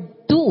forward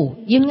to.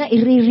 Yun nga,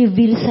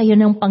 i-reveal sa'yo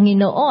ng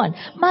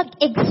Panginoon.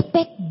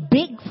 Mag-expect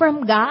big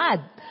from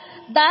God.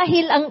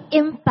 Dahil ang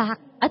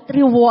impact at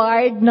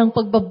reward ng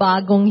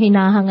pagbabagong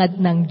hinahangad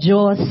ng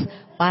Diyos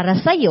para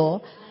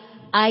sa'yo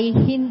ay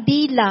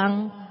hindi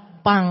lang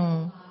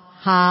pang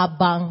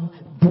habang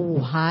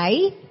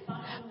buhay,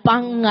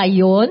 pang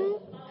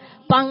ngayon,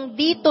 pang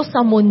dito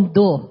sa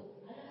mundo.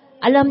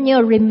 Alam niyo,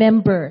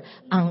 remember,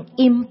 ang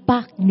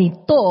impact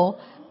nito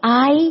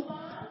ay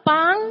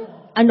pang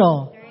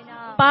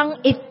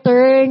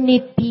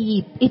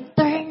eternity.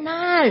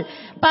 Eternal.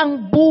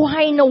 Pang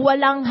buhay na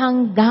walang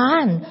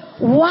hanggan.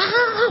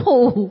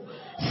 Wow!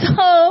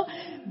 So,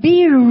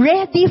 be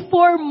ready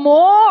for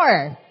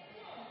more.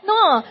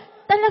 No,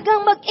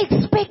 talagang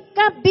mag-expect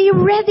ka, be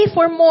ready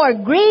for more.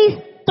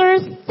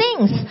 Greater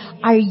things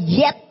are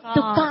yet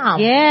to come.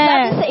 Yes.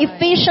 That is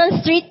Ephesians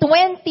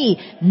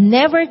 3:20.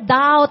 Never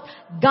doubt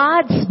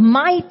God's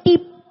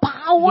mighty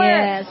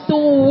power to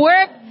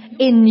work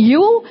in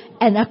you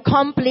and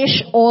accomplish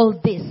all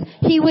this.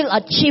 He will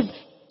achieve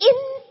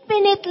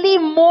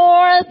infinitely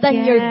more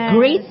than your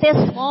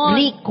greatest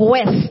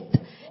request.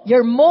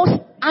 Your most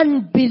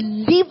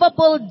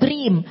unbelievable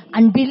dream.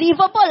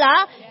 Unbelievable,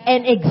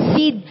 and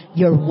exceed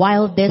your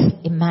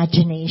wildest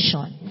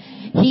imagination.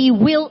 He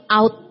will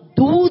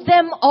outdo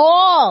them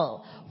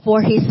all. For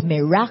His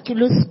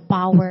miraculous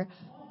power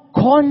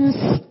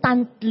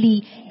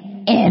constantly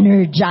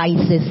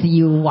energizes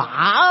you.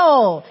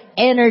 Wow!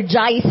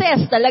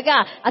 Energizes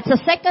talaga. At sa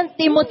 2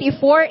 Timothy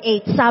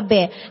 4:8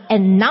 sabi,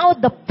 and now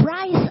the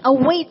prize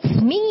awaits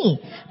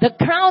me, the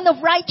crown of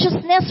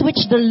righteousness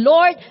which the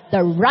Lord, the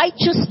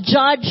righteous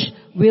judge,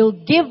 will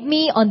give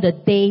me on the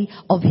day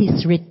of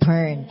His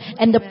return.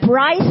 And the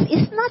prize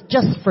is not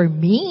just for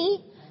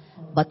me,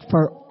 but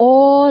for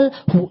all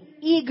who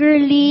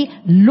eagerly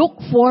look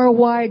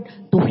forward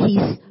to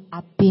His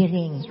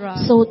appearing.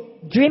 So,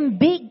 dream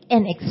big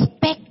and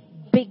expect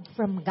big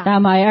from God.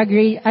 Tama, I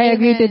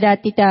agree to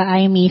that, Tita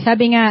Amy.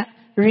 Sabi nga,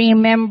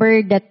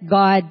 remember that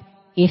God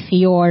is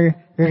your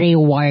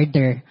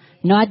rewarder.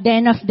 No, at the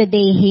end of the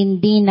day,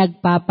 hindi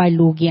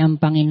nagpapalugi ang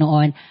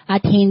Panginoon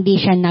at hindi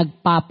siya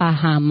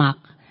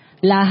nagpapahamak.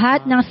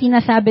 Lahat ng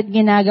sinasabi at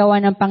ginagawa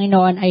ng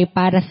Panginoon ay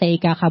para sa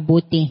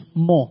ikakabuti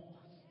mo.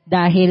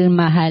 Dahil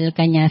mahal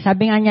ka niya.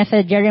 Sabi nga niya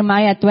sa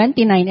Jeremiah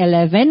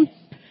 29:11,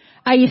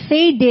 I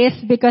say this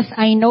because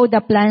I know the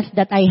plans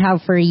that I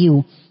have for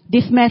you.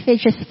 This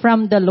message is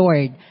from the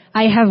Lord.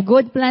 I have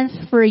good plans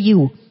for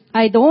you.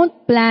 I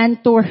don't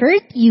plan to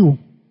hurt you.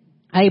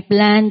 I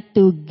plan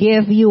to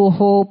give you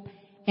hope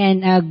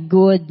and a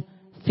good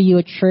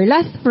future.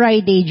 Last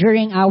Friday,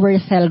 during our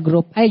cell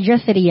group, I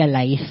just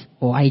realized,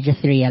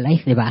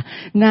 di ba,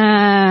 na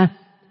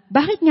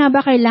bakit nga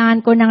ba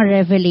kailangan ko ng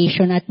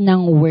revelation at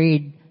ng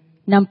word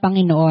ng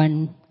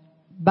Panginoon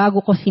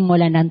bago ko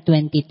simulan ng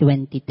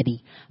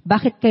 2023?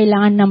 Bakit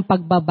kailangan ng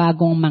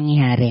pagbabagong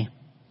mangyari?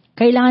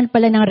 Kailangan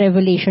pala ng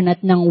revelation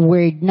at ng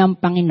word ng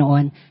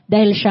Panginoon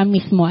dahil siya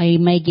mismo ay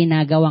may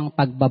ginagawang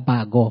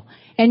pagbabago.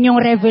 And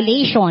yung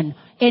revelation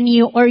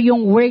or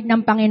yung word ng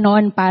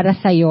Panginoon para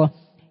sa'yo,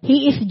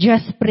 He is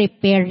just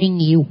preparing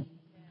you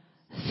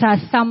sa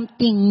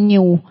something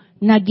new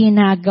na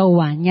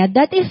ginagawa niya.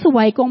 That is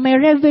why kung may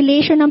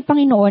revelation ng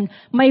Panginoon,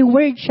 may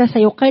word siya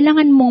sa'yo,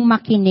 kailangan mong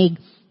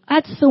makinig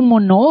at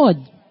sumunod.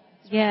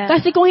 Yeah.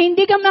 Kasi kung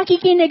hindi ka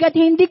makikinig at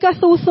hindi ka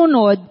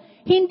susunod,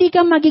 hindi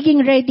ka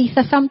magiging ready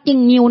sa something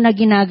new na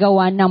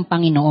ginagawa ng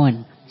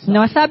Panginoon.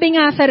 No, sabi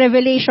nga sa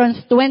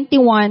Revelations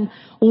 21:1-7,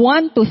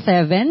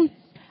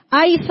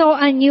 I saw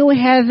a new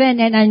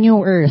heaven and a new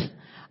earth.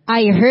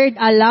 I heard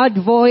a loud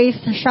voice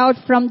shout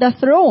from the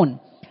throne,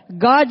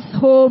 God's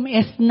home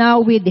is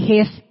now with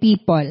His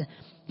people.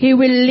 He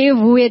will live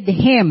with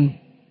Him,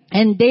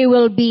 and they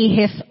will be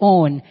His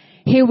own.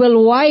 He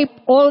will wipe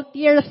all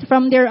tears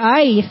from their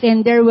eyes,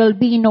 and there will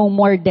be no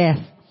more death,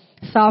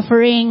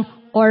 suffering,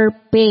 or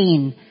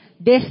pain.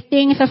 These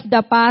things of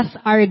the past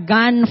are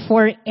gone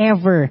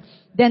forever.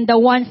 Then the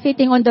one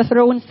sitting on the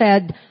throne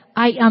said,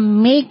 I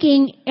am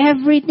making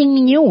everything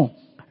new.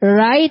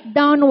 Write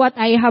down what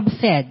I have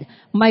said.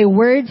 My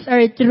words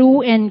are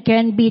true and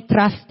can be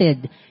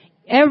trusted.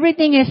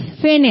 Everything is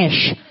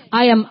finished.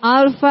 I am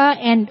Alpha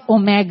and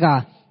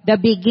Omega, the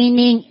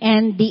beginning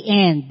and the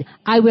end.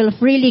 I will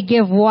freely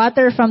give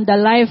water from the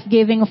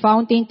life-giving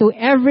fountain to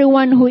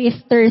everyone who is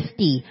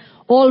thirsty.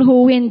 All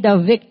who win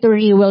the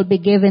victory will be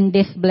given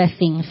these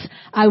blessings.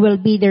 I will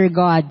be their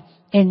God,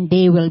 and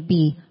they will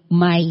be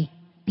my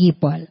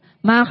people.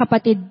 Mga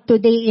kapatid,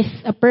 today is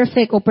a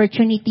perfect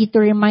opportunity to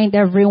remind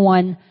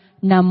everyone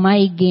na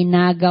may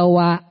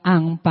ginagawa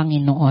ang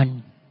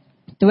Panginoon.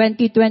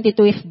 2022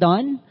 is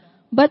done,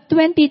 but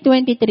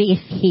 2023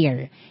 is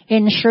here.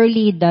 And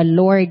surely the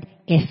Lord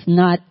is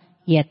not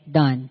yet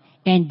done.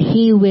 And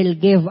He will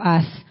give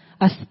us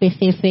a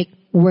specific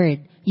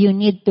word. You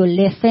need to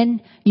listen,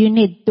 you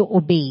need to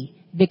obey.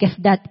 Because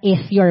that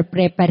is your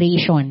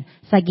preparation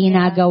sa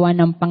ginagawa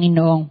ng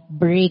Panginoong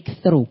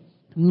breakthrough,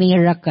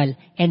 miracle,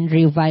 and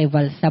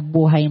revival sa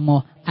buhay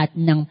mo at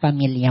ng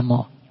pamilya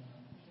mo.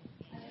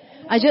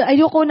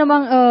 Ayoko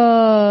namang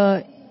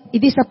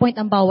i-disappoint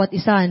ang bawat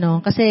isa,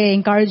 no? Kasi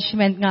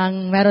encouragement nga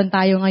ang meron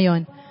tayo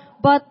ngayon.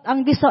 But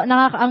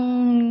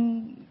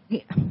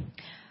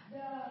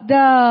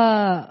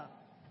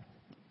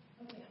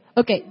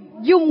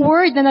yung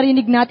word na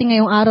narinig natin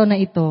ngayong araw na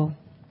ito,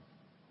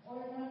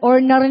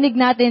 or narinig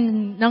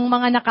natin ng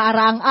mga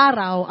nakaraang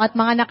araw at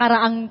mga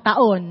nakaraang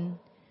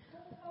taon,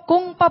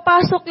 kung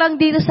papasok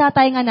lang dito sa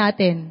tainga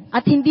natin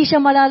at hindi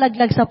siya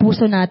malalaglag sa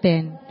puso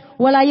natin,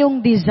 wala yung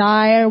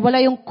desire,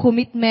 wala yung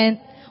commitment,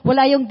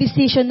 wala yung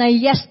decision na,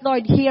 yes,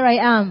 Lord, here I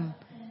am.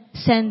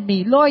 Send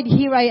me. Lord,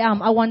 here I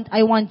am. I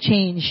want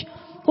change.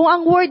 Kung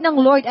ang word ng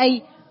Lord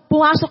ay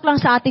pumasok lang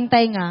sa ating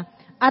tainga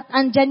at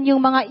andyan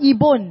yung mga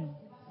ibon,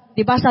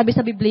 diba sabi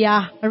sa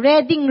Biblia,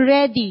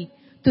 ready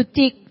to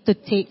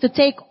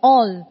take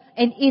all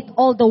and eat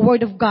all the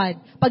word of God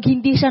pag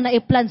hindi siya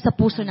na-plant sa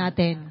puso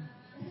natin.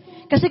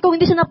 Kasi kung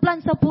hindi siya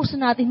na-plant sa puso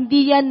natin,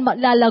 hindi yan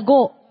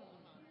lalago.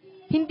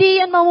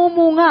 Hindi yan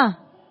mamumunga.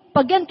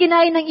 Pag yan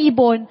kinain ng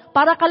ibon,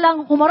 para ka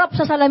lang humarap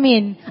sa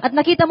salamin at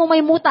nakita mo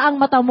may muta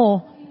ang mata mo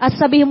at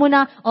sabihin mo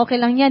na, okay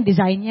lang yan,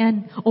 design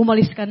yan.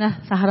 Umalis ka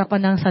na sa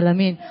harapan ng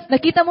salamin.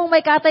 Nakita mo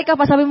may katay ka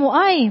pa, sabi mo,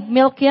 ay,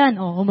 milk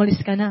yan. Umalis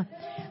ka na.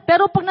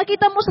 Pero pag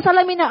nakita mo sa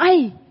salamin na,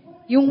 ay,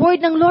 yung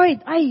word ng Lord,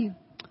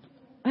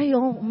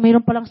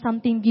 mayroon palang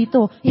something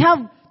dito. You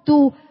have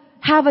to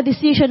have a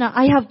decision na,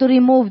 I have to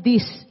remove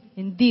this,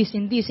 and this.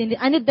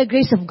 I need the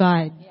grace of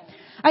God.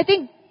 I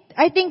think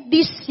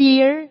this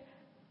year,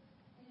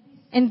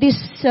 and this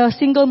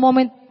single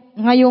moment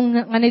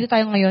ngayong nandito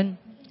tayo ngayon,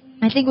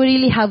 I think we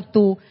really have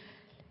to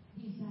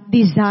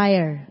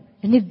desire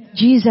I need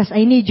Jesus,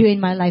 I need you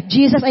in my life.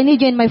 Jesus, I need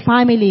you in my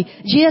family.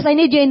 Jesus, I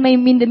need you in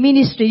the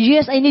ministry.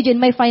 Jesus, I need you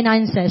in my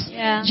finances.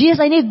 Yeah.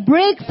 Jesus, I need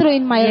breakthrough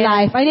in my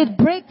life. I need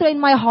breakthrough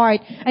in my heart.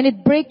 I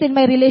need breakthrough in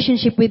my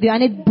relationship with you. I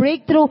need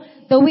breakthrough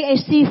the way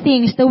I see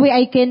things, the way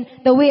I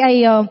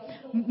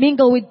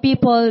mingle with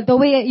people, the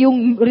way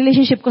yung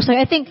relationship ko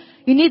sa'yo. I think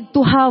you need to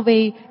have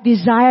a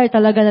desire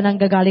talaga na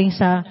nanggagaling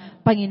sa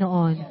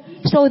Panginoon.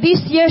 So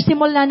this year,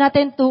 simulan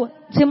nating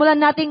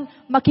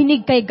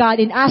makinig kay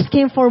God and ask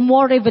Him for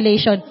more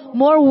revelation,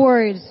 more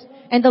words.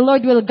 And the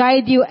Lord will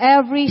guide you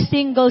every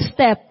single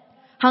step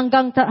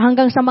hanggang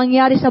sa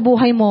mangyari sa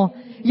buhay mo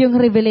yung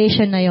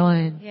revelation na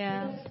yon.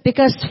 Yeah.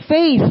 Because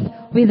faith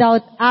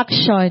without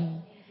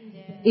action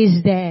is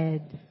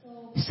dead.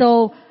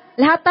 So,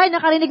 lahat tayo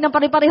nakarinig ng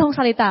pare-parehong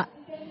salita.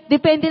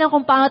 Depende na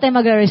kung paano tayo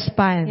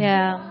mag-respond.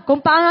 Yeah.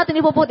 Kung paano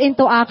natin ipuput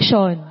into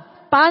action.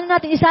 Paano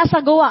natin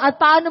isasagawa at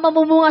paano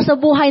mamumunga sa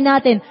buhay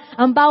natin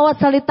ang bawat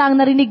salitang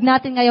narinig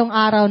natin ngayong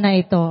araw na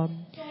ito.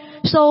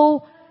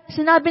 So,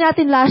 sinabi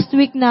natin last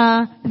week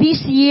na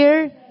this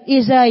year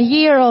is a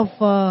year of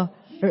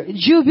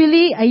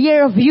jubilee, a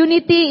year of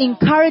unity,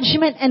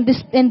 encouragement, and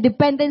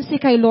dependency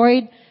kay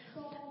Lord.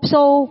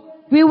 So,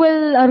 we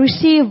will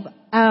receive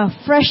a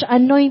fresh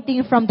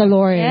anointing from the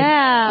Lord.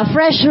 Yeah. A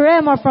fresh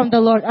rhema from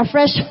the Lord. A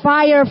fresh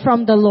fire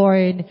from the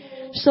Lord.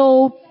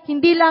 So,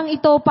 hindi lang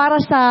ito para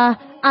sa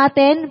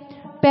atin,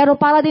 pero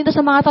para din ito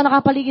sa mga tao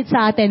nakapaligid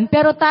sa atin.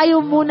 Pero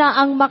tayo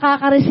muna ang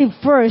makaka-receive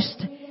first,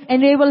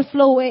 and we will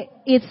flow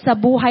it sa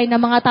buhay ng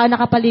mga tao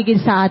nakapaligid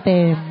sa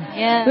atin.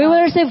 Yeah. We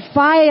will receive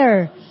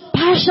fire,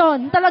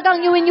 passion. Talagang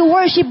when you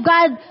worship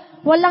God,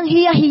 walang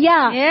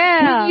hiya-hiya.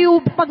 Yeah.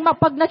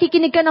 Pag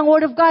nakikinig ka ng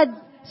Word of God,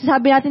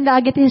 sabi natin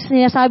lagi,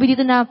 sinasabi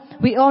dito na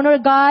we honor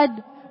God,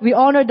 we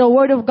honor the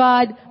Word of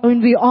God,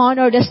 and we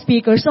honor the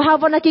speaker. So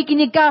habang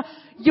nakikinig ka,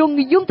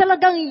 yung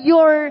talagang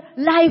your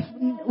life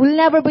will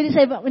never be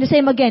the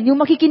same again.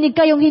 Yung makikinig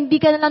ka, yung hindi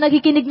ka na lang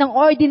nakikinig ng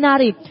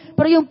ordinary.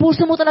 Pero yung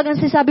puso mo talagang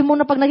sinasabi mo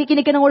na pag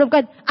nakikinig ka ng Word of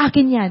God,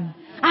 akin yan.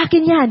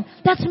 Akin yan.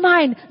 That's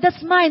mine.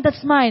 That's mine. That's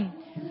mine.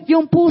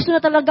 Yung puso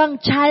na talagang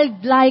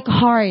childlike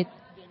heart.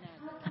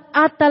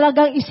 At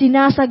talagang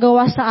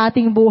isinasagawa sa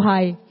ating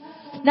buhay.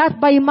 Not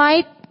by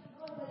might,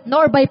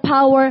 nor by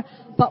power,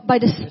 but by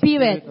the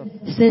Spirit,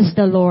 says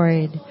the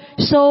Lord.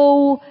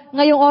 So,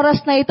 ngayong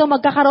oras na ito,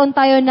 magkakaroon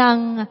tayo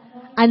ng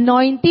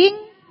anointing.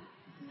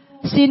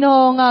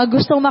 Sinong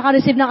gustong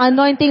makareceive ng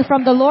anointing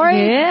from the Lord?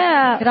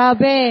 Yeah.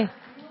 Grabe.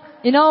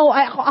 You know,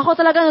 ako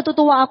talaga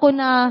natutuwa ako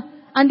na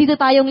andito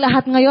tayong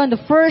lahat ngayon.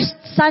 The first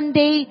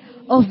Sunday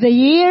of the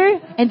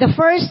year and the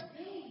first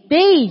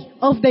day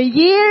of the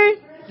year,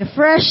 the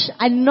fresh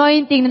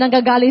anointing na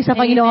nanggagaling sa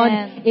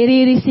Panginoon,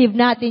 i-receive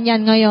natin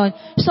yan ngayon.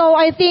 So,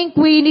 I think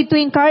we need to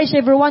encourage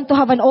everyone to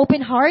have an open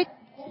heart,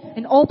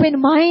 an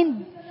open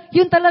mind.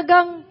 Yun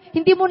talagang,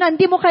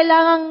 hindi mo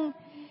kailangang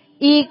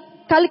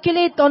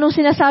i-calculate kung anong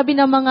sinasabi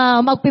ng mga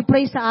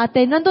magpipray sa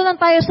atin. Nandun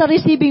lang tayo sa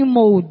receiving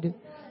mode.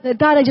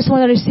 God, I just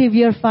want to receive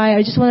your fire.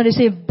 I just want to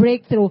receive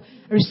breakthrough,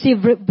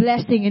 receive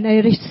blessing, and I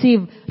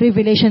receive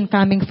revelation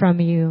coming from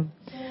you.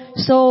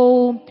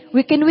 So,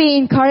 we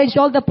encourage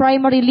all the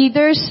primary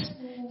leaders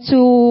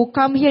to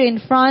come here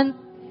in front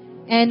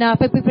and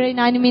pagpipray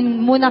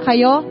namin muna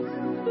kayo.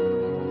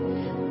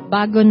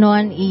 Bago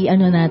noon,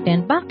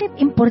 natin, bakit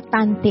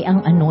importante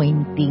ang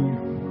anointing?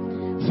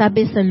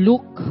 Sabi sa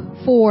Luke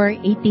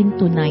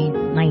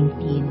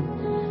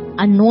 4:18-19,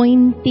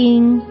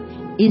 anointing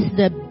is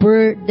the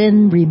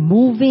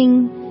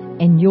burden-removing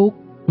and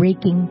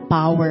yoke-breaking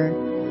power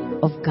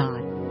of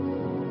God.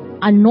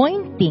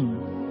 Anointing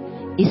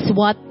is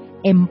what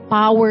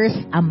empowers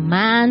a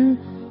man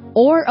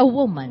or a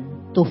woman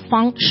to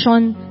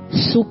function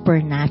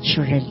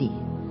supernaturally.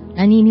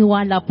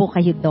 Naniniwala po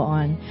kayo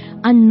doon.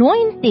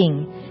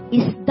 Anointing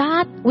is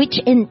that which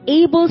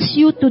enables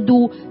you to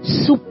do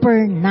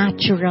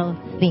supernatural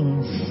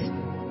things.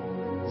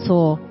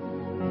 So,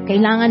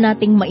 kailangan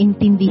nating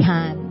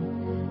maintindihan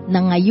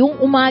na ngayong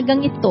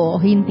umagang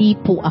ito, hindi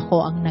po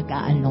ako ang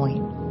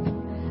nag-a-anoint.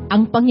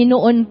 Ang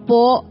Panginoon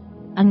po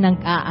ang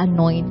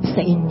nag-a-anoint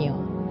sa inyo.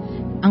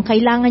 Ang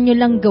kailangan nyo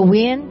lang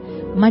gawin,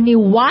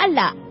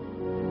 maniwala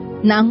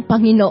na ang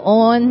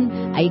Panginoon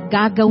ay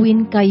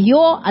gagawin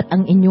kayo at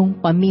ang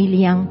inyong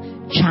pamilyang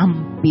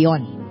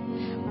champion.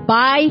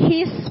 By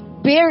His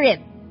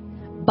Spirit.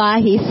 By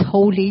His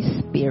Holy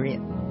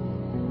Spirit.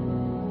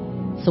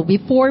 So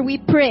before we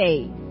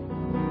pray,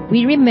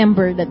 we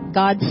remember that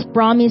God's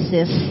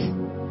promises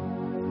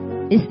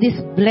is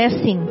this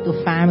blessing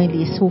to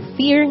families who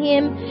fear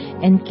Him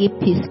and keep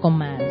His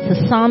commands.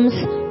 Sa Psalms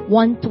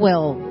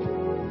 112,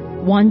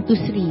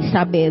 1-3,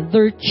 sabi,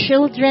 their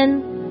children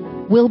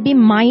will be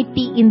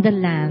mighty in the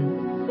land.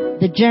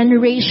 The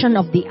generation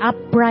of the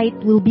upright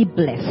will be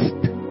blessed.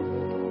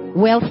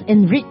 Wealth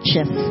and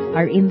riches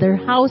are in their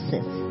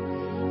houses,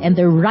 and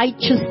their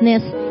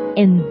righteousness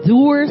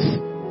endures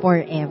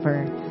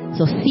forever.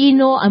 So,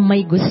 sino ang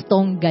may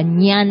gustong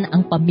ganyan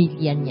ang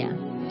pamilya niya?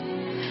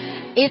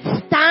 It's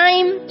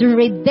time to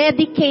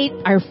rededicate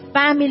our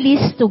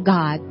families to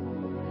God.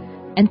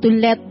 and to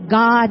let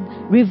God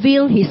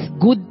reveal His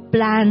good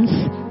plans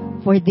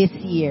for this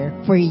year,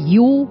 for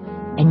you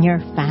and your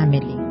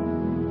family.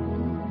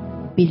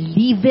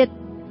 Believe it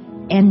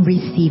and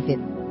receive it.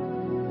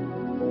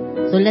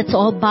 So let's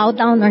all bow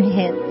down our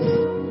heads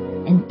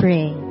and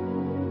pray.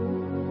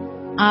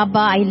 Abba,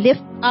 I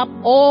lift up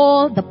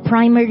all the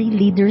primary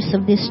leaders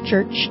of this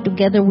church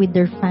together with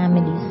their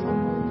families.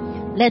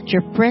 Let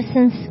your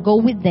presence go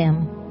with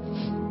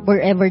them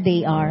wherever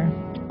they are.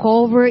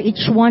 Cover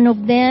each one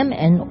of them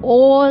and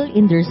all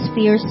in their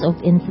spheres of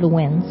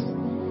influence.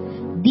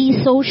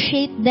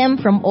 Dissociate them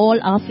from all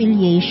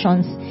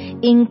affiliations,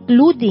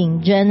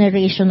 including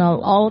generational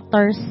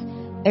altars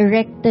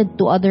erected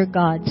to other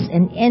gods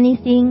and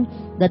anything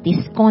that is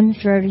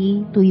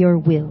contrary to your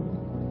will.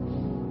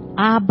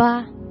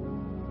 Abba,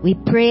 we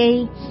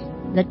pray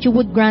that you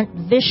would grant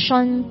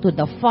vision to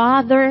the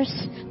fathers,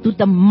 to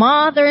the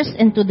mothers,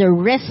 and to the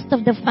rest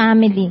of the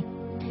family.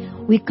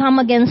 We come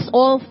against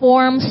all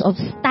forms of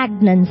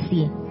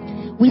stagnancy.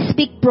 We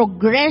speak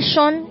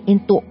progression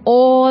into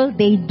all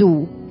they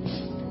do.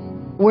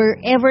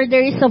 Wherever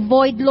there is a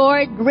void,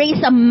 Lord,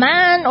 raise a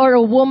man or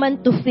a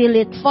woman to fill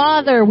it.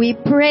 Father, we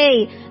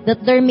pray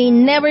that there may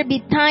never be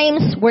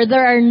times where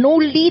there are no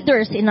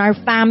leaders in our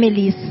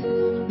families.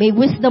 May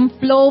wisdom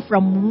flow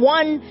from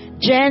one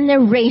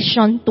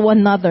generation to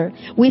another.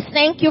 We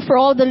thank you for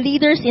all the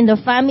leaders in the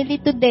family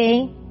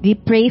today. We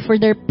pray for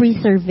their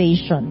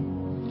preservation.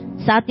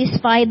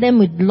 Satisfy them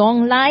with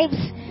long lives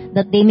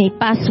that they may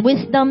pass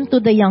wisdom to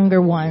the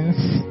younger ones.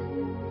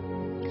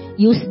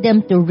 Use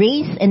them to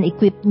raise and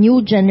equip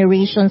new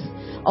generations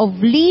of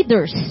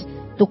leaders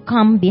to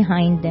come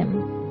behind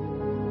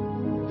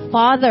them.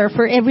 Father,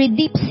 for every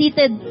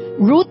deep-seated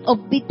root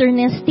of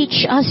bitterness,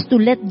 teach us to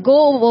let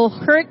go of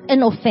hurt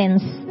and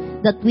offense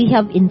that we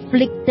have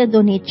inflicted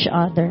on each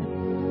other.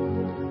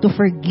 To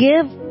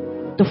forgive,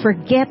 to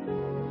forget,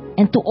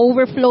 and to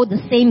overflow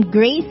the same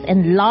grace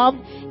and love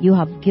you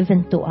have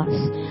given to us.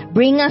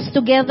 Bring us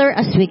together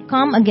as we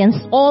come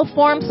against all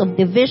forms of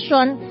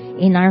division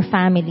in our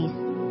families.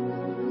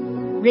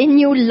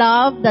 Renew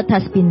love that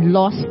has been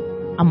lost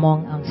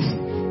among us.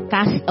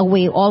 Cast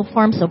away all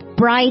forms of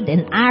pride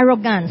and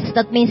arrogance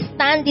that may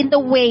stand in the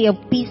way of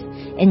peace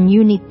and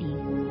unity.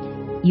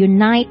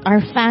 Unite our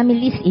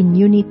families in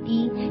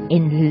unity,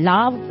 in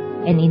love,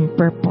 and in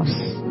purpose.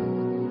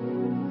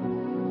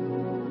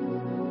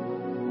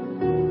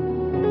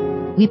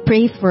 We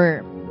pray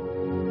for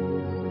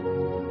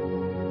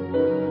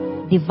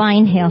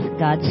divine health,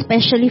 God,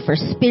 especially for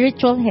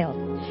spiritual health.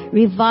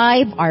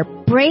 Revive our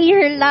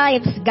prayer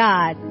lives,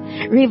 God.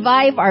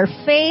 Revive our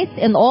faith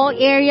in all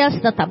areas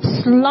that have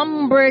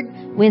slumbered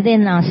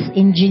within us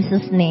in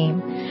Jesus'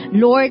 name.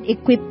 Lord,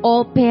 equip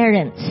all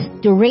parents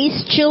to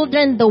raise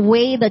children the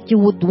way that you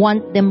would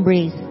want them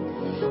raised.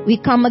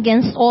 We come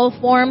against all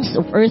forms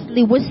of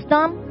earthly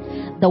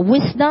wisdom, the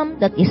wisdom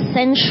that is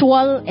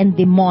sensual and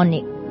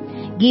demonic.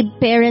 Give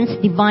parents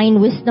divine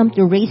wisdom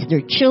to raise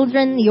their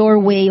children your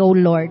way, O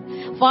Lord.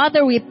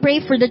 Father, we pray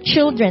for the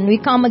children. We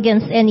come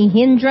against any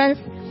hindrance,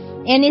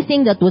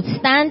 anything that would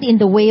stand in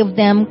the way of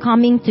them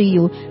coming to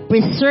you.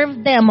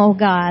 Preserve them, O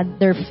God,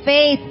 their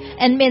faith,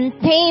 and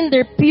maintain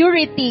their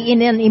purity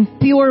in an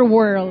impure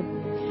world.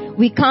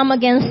 We come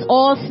against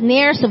all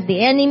snares of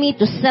the enemy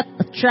to set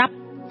a trap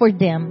for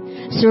them.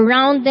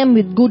 Surround them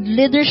with good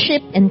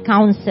leadership and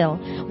counsel.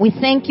 We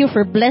thank you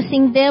for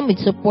blessing them with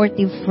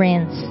supportive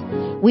friends.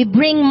 We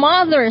bring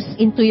mothers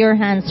into your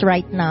hands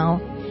right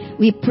now.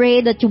 We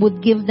pray that you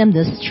would give them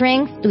the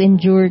strength to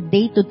endure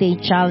day-to-day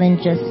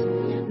challenges.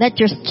 Let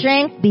your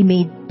strength be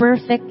made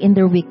perfect in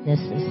their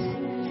weaknesses.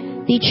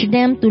 Teach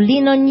them to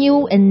lean on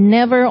you and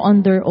never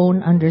on their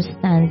own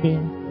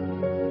understanding.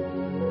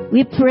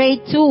 We pray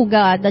too,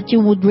 God, that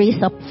you would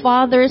raise up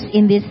fathers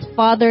in this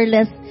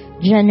fatherless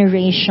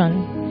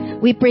generation.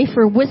 We pray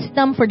for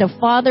wisdom for the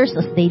fathers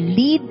as they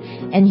lead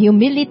and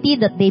humility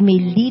that they may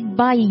lead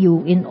by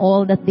you in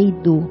all that they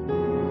do.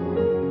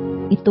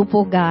 Ito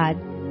po, God,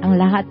 ang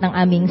lahat ng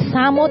aming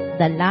samot,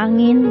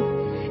 dalangin,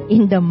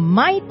 in the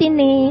mighty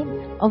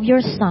name of your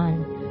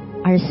Son,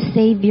 our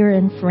Savior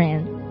and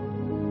friend.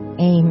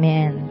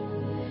 Amen.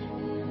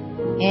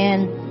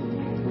 And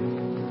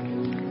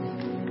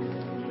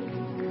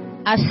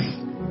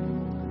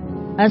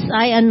as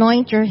I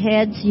anoint your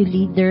heads, you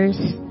leaders,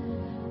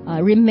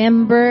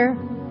 remember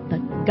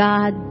that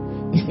God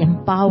is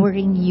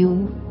empowering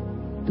you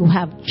to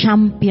have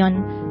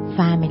champion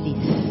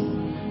families.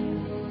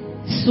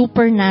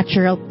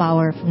 Supernatural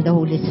power from the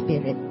Holy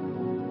Spirit.